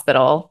at the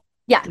hospital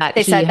that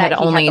they said that he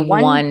only had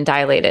one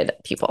dilated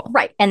pupil.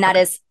 Right. And that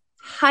is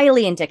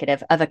highly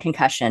indicative of a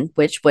concussion,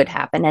 which would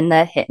happen in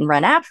the hit and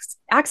run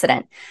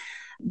accident.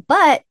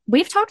 But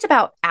we've talked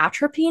about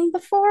atropine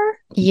before.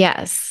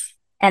 Yes.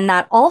 And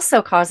that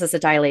also causes a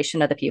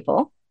dilation of the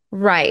pupil.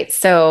 Right.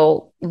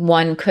 So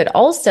one could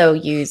also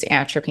use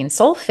atropine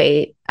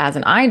sulfate as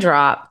an eye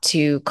drop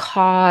to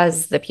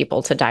cause the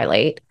pupil to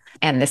dilate.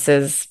 And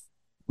this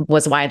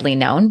was widely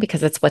known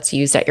because it's what's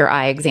used at your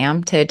eye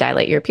exam to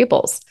dilate your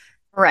pupils.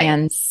 Right.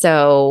 And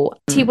so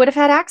he would have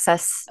had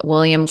access.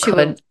 William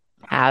could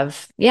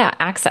have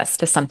access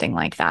to something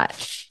like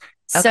that.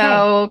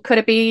 So could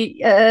it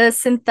be a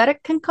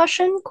synthetic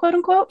concussion, quote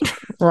unquote?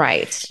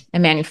 Right. A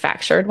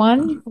manufactured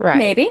one.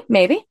 Right.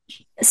 Maybe.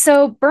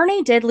 So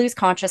Bernie did lose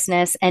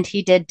consciousness and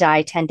he did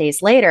die 10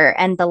 days later.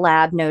 And the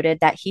lab noted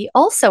that he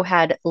also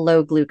had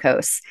low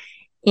glucose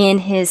in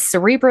his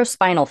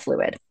cerebrospinal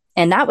fluid.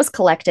 And that was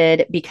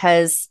collected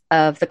because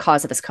of the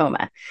cause of his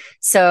coma.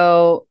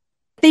 So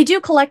they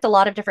do collect a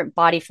lot of different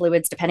body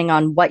fluids depending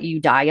on what you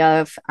die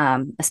of,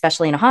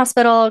 especially in a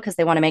hospital, because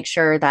they want to make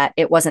sure that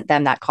it wasn't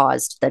them that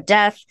caused the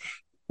death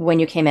when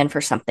you came in for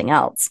something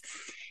else.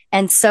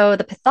 And so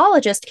the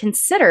pathologist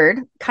considered,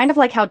 kind of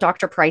like how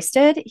Dr. Price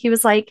did, he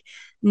was like,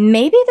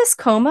 maybe this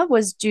coma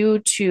was due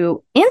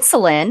to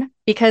insulin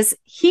because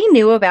he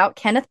knew about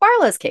Kenneth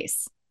Barlow's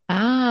case.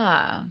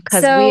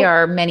 Because we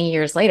are many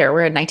years later.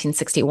 We're in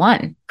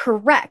 1961.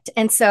 Correct.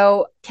 And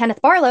so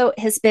Kenneth Barlow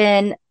has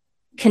been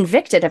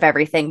convicted of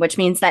everything, which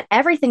means that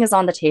everything is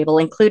on the table,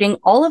 including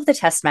all of the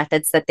test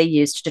methods that they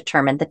used to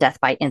determine the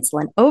death by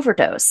insulin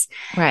overdose.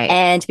 Right.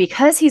 And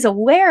because he's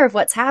aware of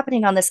what's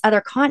happening on this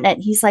other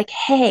continent, he's like,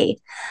 hey,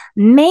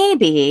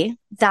 maybe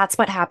that's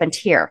what happened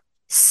here.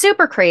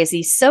 Super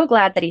crazy. So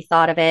glad that he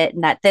thought of it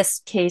and that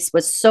this case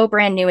was so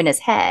brand new in his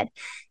head.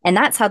 And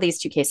that's how these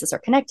two cases are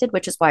connected,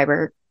 which is why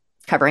we're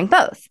covering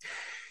both.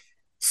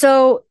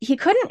 So he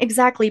couldn't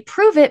exactly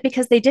prove it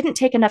because they didn't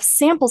take enough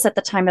samples at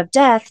the time of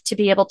death to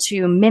be able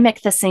to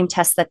mimic the same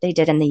tests that they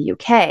did in the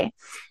UK.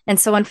 And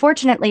so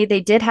unfortunately, they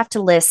did have to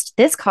list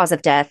this cause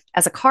of death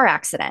as a car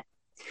accident.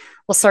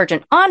 Well,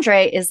 Sergeant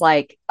Andre is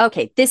like,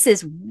 okay, this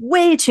is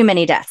way too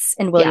many deaths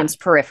in William's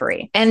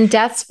periphery. And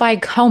deaths by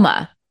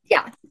coma.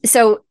 Yeah.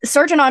 So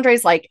Sergeant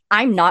Andre's like,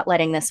 I'm not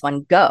letting this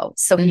one go.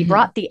 So he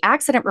brought the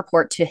accident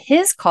report to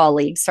his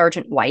colleague,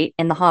 Sergeant White,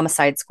 in the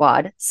homicide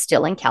squad,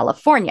 still in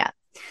California.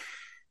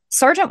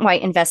 Sergeant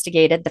White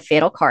investigated the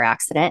fatal car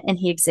accident and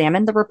he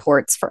examined the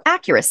reports for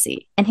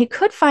accuracy. And he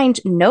could find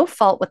no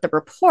fault with the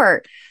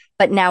report,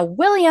 but now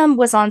William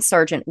was on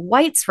Sergeant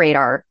White's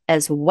radar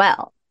as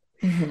well.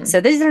 So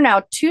these are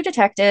now two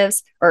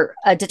detectives, or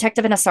a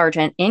detective and a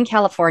sergeant in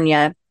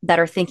California, that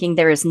are thinking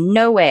there is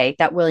no way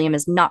that William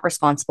is not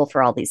responsible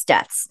for all these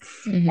deaths.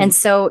 And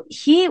so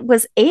he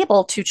was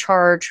able to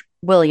charge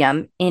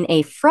William in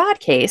a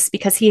fraud case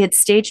because he had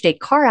staged a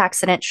car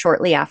accident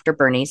shortly after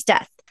Bernie's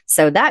death.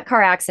 So that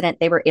car accident,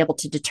 they were able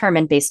to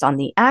determine based on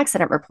the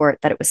accident report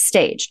that it was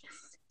staged.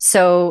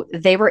 So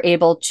they were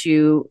able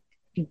to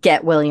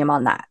get William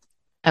on that.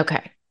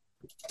 Okay.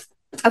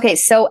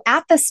 So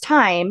at this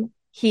time,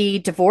 he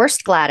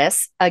divorced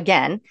Gladys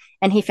again,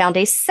 and he found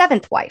a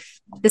seventh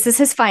wife. This is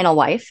his final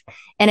wife.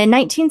 And in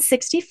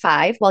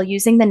 1965, while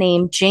using the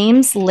name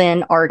James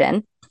Lynn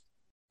Arden,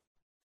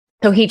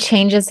 So he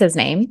changes his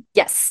name?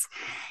 Yes.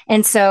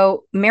 And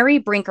so Mary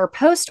Brinker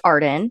Post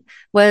Arden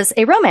was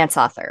a romance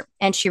author,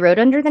 and she wrote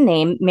under the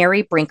name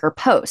Mary Brinker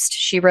Post.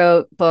 She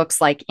wrote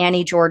books like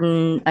Annie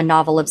Jordan, A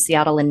Novel of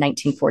Seattle in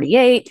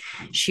 1948.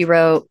 She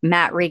wrote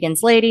Matt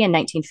Regan's Lady in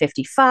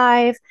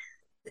 1955.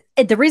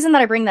 The reason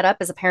that I bring that up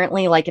is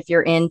apparently, like, if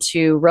you're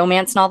into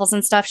romance novels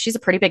and stuff, she's a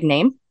pretty big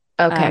name.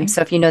 Okay.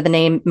 So if you know the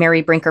name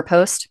Mary Brinker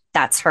Post,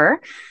 that's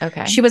her.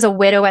 Okay. She was a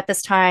widow at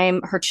this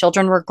time. Her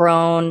children were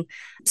grown.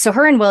 So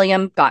her and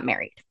William got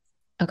married.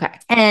 Okay.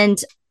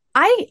 And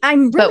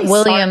I'm really But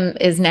William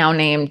is now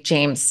named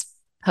James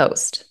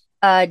Post.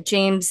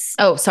 James.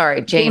 Oh,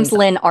 sorry. James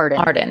Lynn Arden.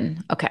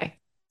 Arden. Okay.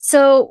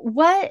 So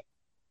what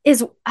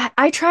is,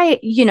 I try,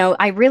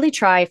 I really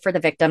try for the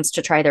victims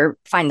to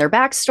find their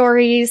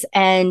backstories.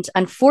 And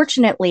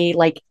unfortunately,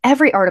 like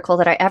every article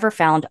that I ever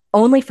found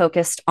only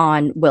focused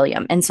on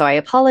William. And so I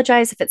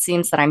apologize if it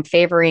seems that I'm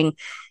favoring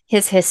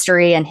his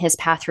history and his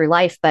path through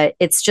life, but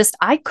it's just,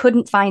 I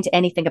couldn't find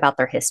anything about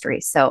their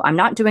history. So I'm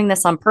not doing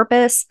this on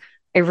purpose.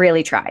 I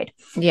really tried.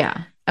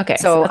 Yeah. Okay.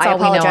 So I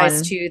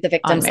apologize to the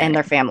victims and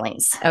their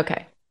families.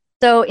 Okay.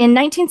 So in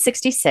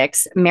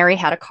 1966, Mary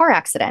had a car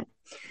accident.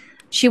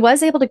 She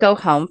was able to go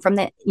home from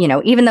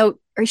even though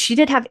she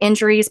did have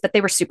injuries, but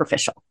they were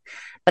superficial.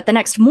 But the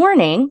next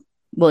morning,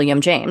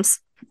 William James,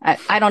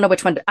 I don't know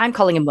which one, I'm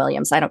calling him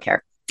Williams. I don't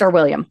care. Or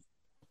William.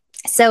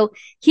 So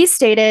he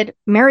stated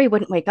Mary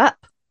wouldn't wake up.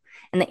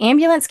 And the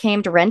ambulance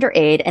came to render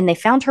aid, and they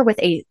found her with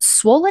a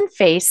swollen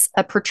face,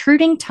 a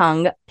protruding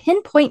tongue,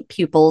 pinpoint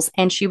pupils,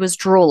 and she was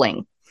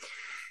drooling.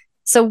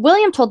 So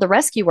William told the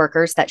rescue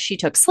workers that she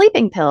took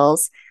sleeping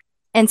pills,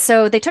 and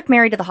so they took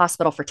Mary to the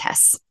hospital for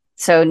tests.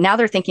 So now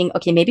they're thinking,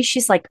 okay, maybe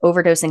she's like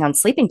overdosing on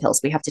sleeping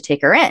pills. We have to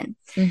take her in.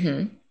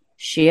 Mm-hmm.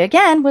 She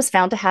again was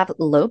found to have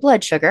low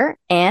blood sugar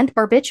and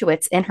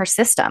barbiturates in her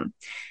system.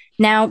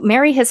 Now,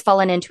 Mary has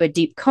fallen into a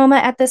deep coma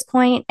at this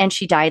point, and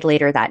she died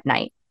later that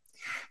night.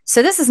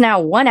 So this is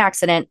now one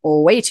accident,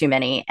 way too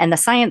many, and the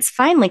science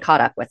finally caught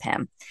up with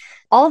him.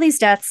 All these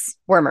deaths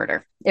were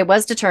murder. It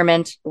was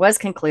determined, was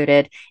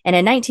concluded, and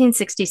in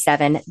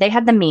 1967, they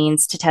had the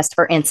means to test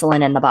for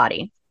insulin in the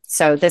body.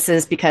 So this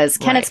is because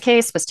Kenneth's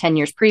case was 10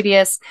 years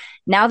previous.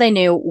 Now they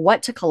knew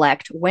what to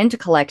collect, when to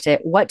collect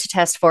it, what to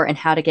test for, and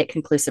how to get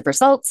conclusive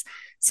results.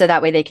 So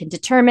that way they can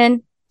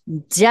determine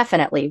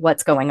definitely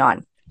what's going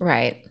on.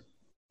 Right.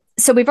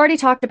 So we've already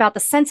talked about the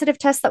sensitive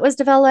test that was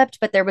developed,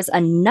 but there was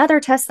another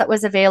test that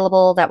was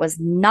available that was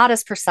not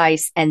as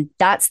precise, and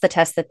that's the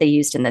test that they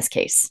used in this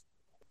case.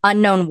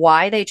 Unknown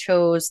why they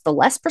chose the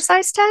less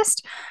precise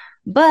test,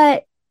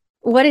 but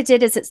what it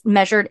did is it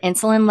measured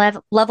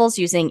insulin levels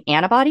using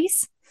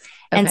antibodies.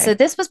 Okay. And so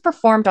this was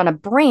performed on a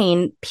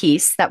brain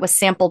piece that was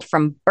sampled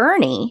from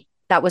Bernie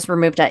that was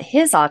removed at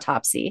his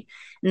autopsy.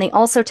 And they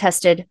also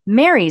tested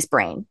Mary's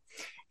brain,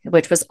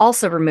 which was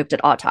also removed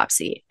at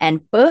autopsy.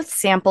 And both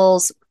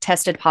samples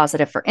tested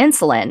positive for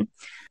insulin.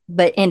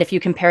 And if you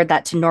compared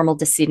that to normal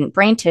decedent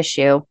brain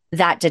tissue,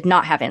 that did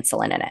not have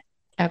insulin in it.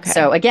 Okay.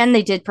 So again,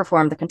 they did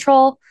perform the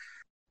control.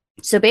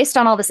 So based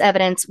on all this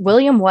evidence,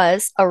 William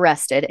was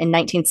arrested in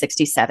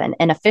 1967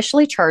 and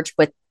officially charged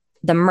with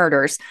the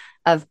murders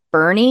of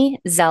Bernie,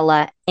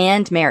 Zella,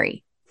 and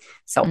Mary.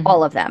 So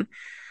all of them,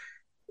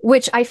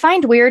 which I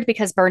find weird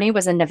because Bernie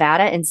was in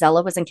Nevada and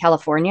Zella was in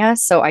California.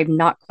 So I'm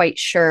not quite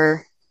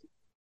sure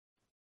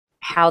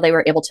how they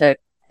were able to.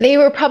 They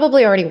were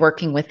probably already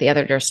working with the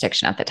other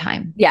jurisdiction at the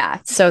time. Yeah.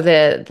 So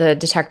the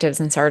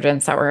detectives and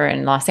sergeants that were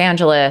in Los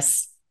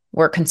Angeles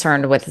were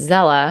concerned with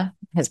Zella,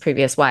 his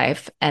previous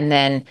wife, and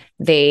then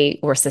they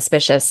were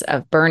suspicious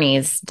of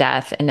Bernie's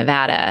death in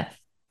Nevada.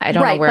 I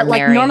don't know where but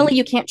Mary... normally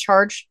you can't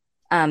charge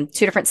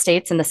two different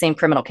states in the same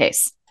criminal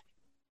case.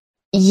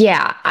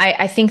 Yeah,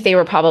 I think they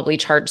were probably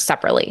charged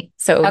separately.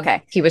 So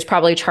he was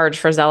probably charged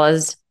for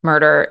Zella's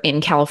murder in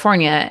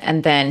California,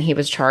 and then he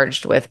was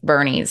charged with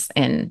Bernie's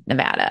in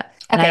Nevada.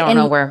 And I don't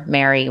know where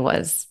Mary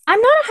was. I'm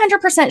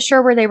not 100%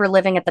 sure where they were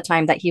living at the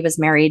time that he was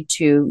married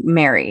to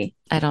Mary.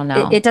 I don't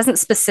know. It doesn't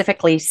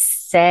specifically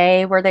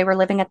say where they were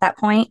living at that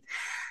point.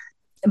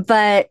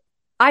 But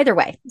either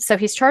way, so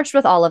he's charged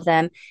with all of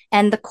them.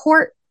 And the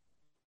court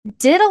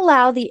did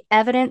allow the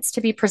evidence to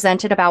be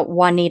presented about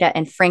Juanita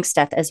and Frank's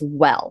death as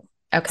well.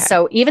 Okay.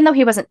 So even though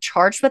he wasn't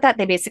charged with that,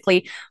 they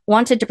basically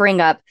wanted to bring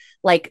up,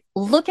 like,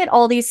 look at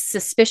all these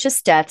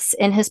suspicious deaths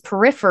in his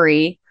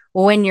periphery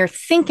when you're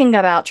thinking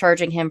about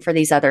charging him for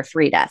these other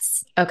 3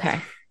 deaths. Okay.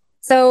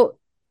 So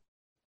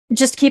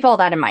just keep all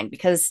that in mind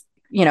because,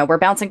 we're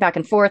bouncing back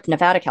and forth,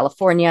 Nevada,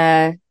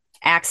 California,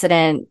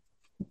 accident.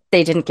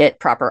 They didn't get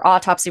proper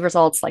autopsy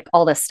results, like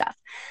all this stuff.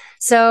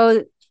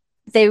 So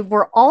they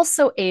were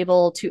also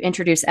able to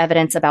introduce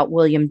evidence about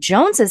William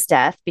Jones's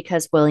death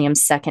because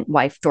William's second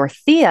wife,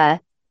 Dorothea,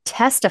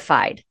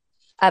 testified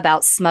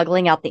about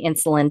smuggling out the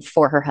insulin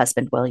for her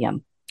husband,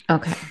 William.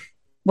 Okay.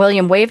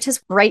 William waived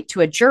his right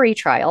to a jury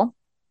trial.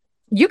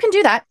 You can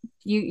do that.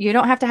 You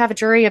don't have to have a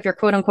jury of your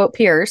quote unquote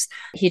peers.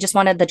 He just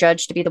wanted the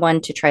judge to be the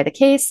one to try the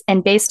case.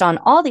 And based on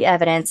all the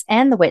evidence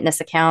and the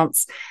witness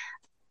accounts,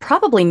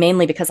 probably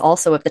mainly because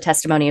also of the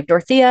testimony of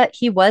Dorothea,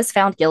 he was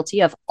found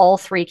guilty of all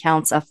 3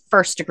 counts of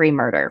first-degree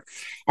murder.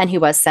 And he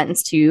was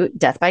sentenced to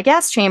death by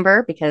gas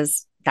chamber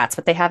because that's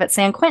what they have at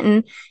San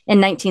Quentin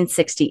in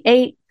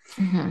 1968.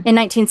 Mm-hmm. In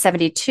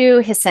 1972,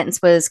 his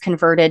sentence was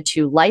converted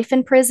to life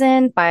in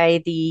prison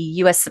by the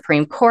U.S.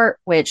 Supreme Court,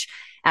 which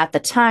at the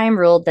time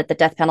ruled that the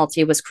death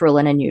penalty was cruel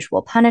and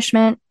unusual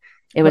punishment.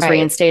 It was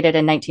reinstated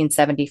in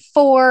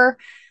 1974.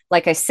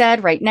 Like I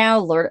said, right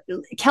now,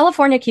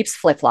 California keeps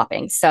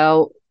flip-flopping.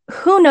 So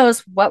who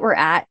knows what we're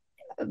at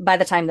by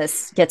the time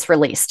this gets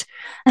released.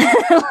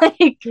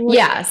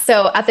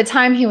 So at the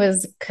time he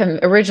was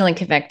originally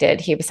convicted,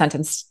 he was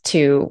sentenced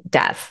to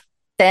death.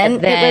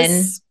 Then it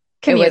was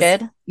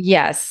commuted.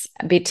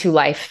 Be to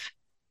life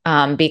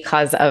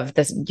because of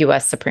this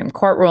U.S. Supreme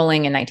Court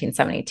ruling in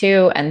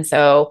 1972. And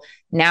so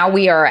now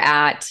we are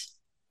at...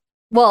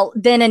 Well,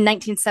 then in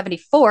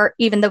 1974,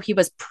 even though he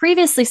was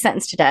previously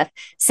sentenced to death,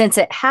 since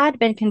it had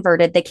been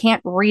converted, they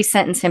can't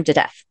re-sentence him to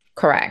death.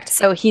 Correct.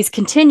 So he's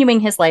continuing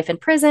his life in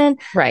prison.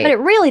 Right. But it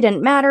really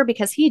didn't matter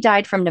because he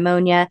died from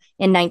pneumonia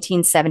in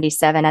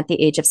 1977 at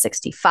the age of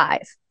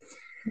 65.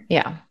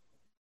 Yeah.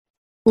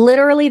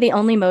 Literally the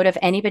only motive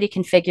anybody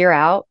can figure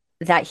out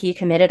that he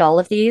committed all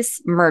of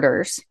these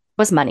murders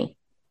was money.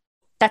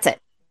 That's it.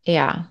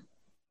 Yeah.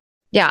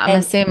 Yeah, I'm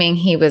assuming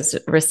he was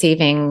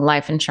receiving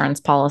life insurance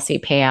policy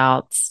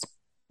payouts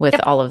with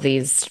all of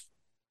these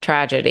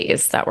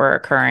tragedies that were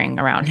occurring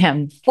around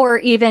him. Or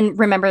even,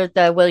 remember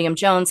the William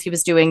Jones, he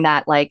was doing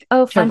that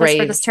fund us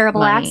for this terrible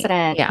money.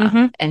 Accident. Yeah,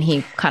 mm-hmm. And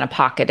he kind of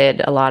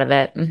pocketed a lot of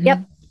it. Mm-hmm. Yep.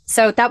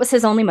 So that was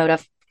his only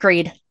motive,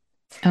 greed.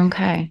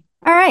 Okay.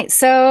 All right.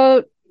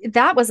 So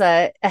that was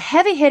a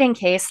heavy-hitting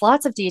case,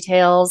 lots of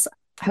details.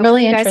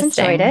 Hopefully really you guys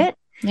enjoyed it.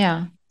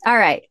 Yeah. All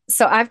right.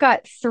 So I've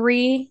got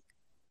 3...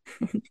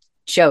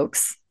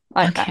 jokes.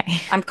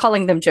 Okay. I'm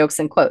calling them jokes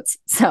in quotes.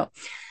 So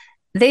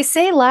they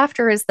say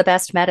laughter is the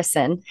best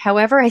medicine.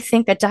 However, I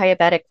think a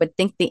diabetic would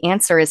think the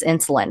answer is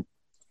insulin.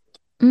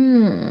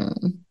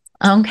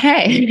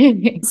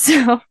 Okay.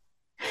 So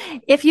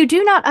if you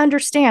do not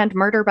understand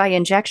murder by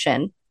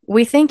injection,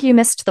 we think you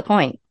missed the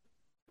point.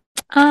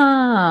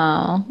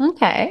 Oh,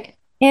 okay.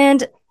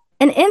 And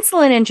an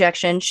insulin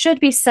injection should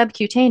be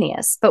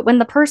subcutaneous, but when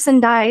the person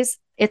dies,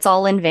 it's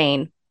all in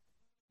vain.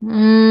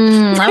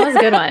 That was a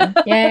good one.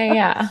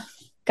 Yeah.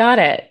 Got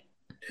it.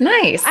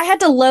 Nice. I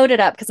had to load it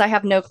up because I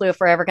have no clue if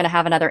we're ever going to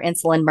have another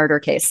insulin murder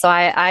case. So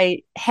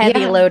I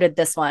heavy loaded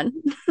this one.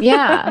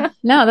 Yeah.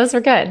 No, those were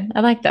good.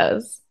 I like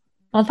those.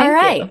 Well, thank you.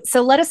 All right.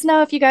 So let us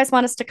know if you guys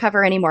want us to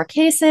cover any more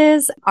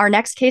cases. Our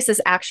next case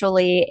is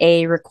actually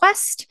a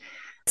request.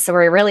 So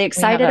we're really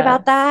excited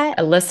about that.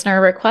 A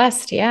listener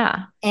request.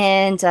 Yeah.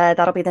 And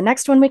that'll be the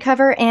next one we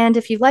cover. And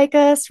if you like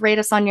us, rate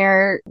us on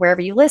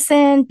wherever you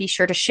listen. Be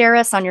sure to share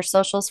us on your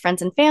socials,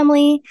 friends and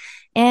family.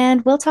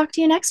 And we'll talk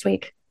to you next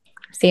week.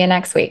 See you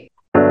next week.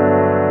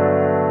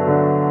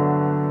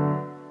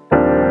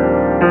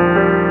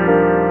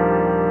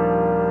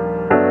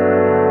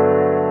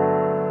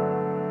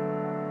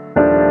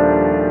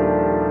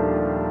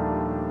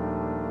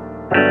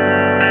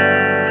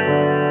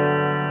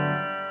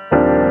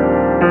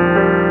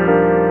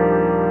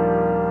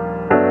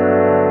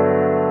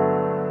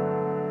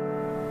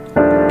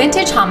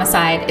 Vintage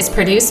Homicide is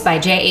produced by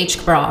J.H.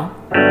 Grawl.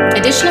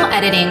 Additional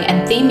editing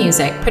and theme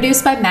music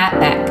produced by Matt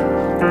Beck.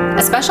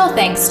 A special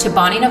thanks to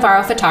Bonnie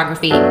Navarro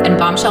Photography and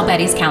Bombshell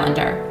Betty's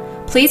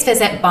Calendar. Please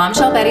visit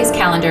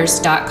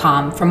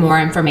bombshellbettyscalendars.com for more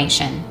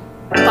information.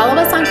 Follow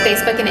us on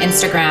Facebook and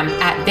Instagram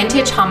at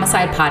Vintage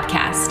Homicide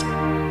Podcast.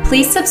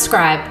 Please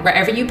subscribe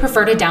wherever you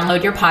prefer to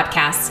download your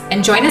podcasts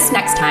and join us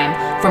next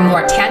time for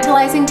more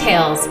tantalizing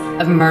tales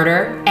of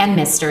murder and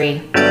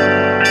mystery.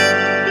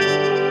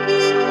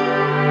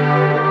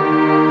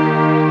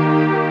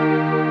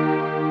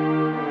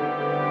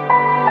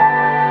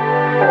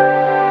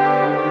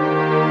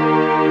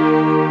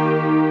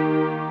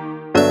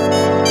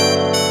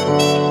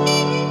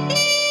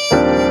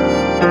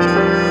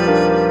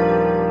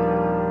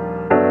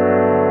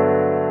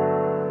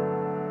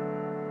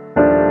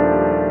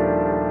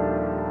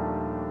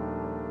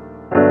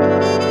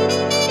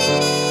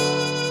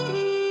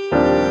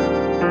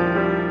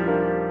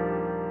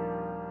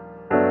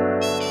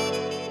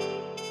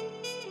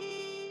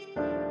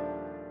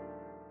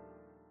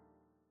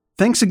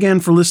 Thanks again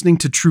for listening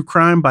to True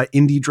Crime by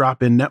Indie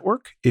Drop-In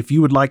Network. If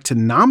you would like to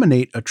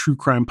nominate a true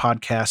crime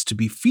podcast to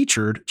be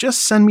featured,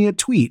 just send me a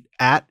tweet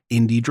at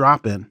Indie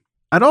Drop-In.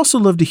 I'd also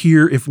love to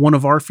hear if one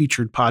of our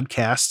featured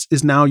podcasts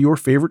is now your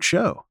favorite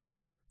show.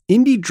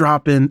 Indie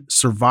Drop-In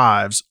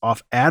survives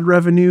off ad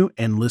revenue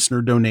and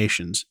listener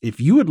donations. If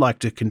you would like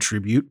to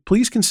contribute,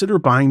 please consider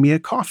buying me a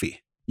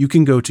coffee. You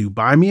can go to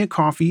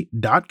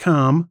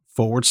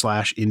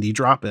buymeacoffee.com/Indie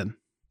Drop-In.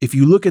 If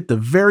you look at the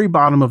very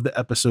bottom of the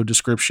episode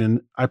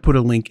description, I put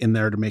a link in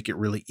there to make it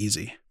really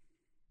easy.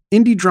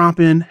 Indie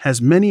Drop-In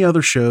has many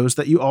other shows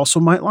that you also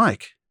might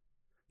like.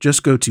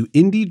 Just go to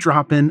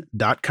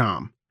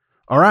indiedropin.com.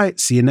 All right,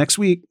 see you next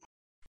week.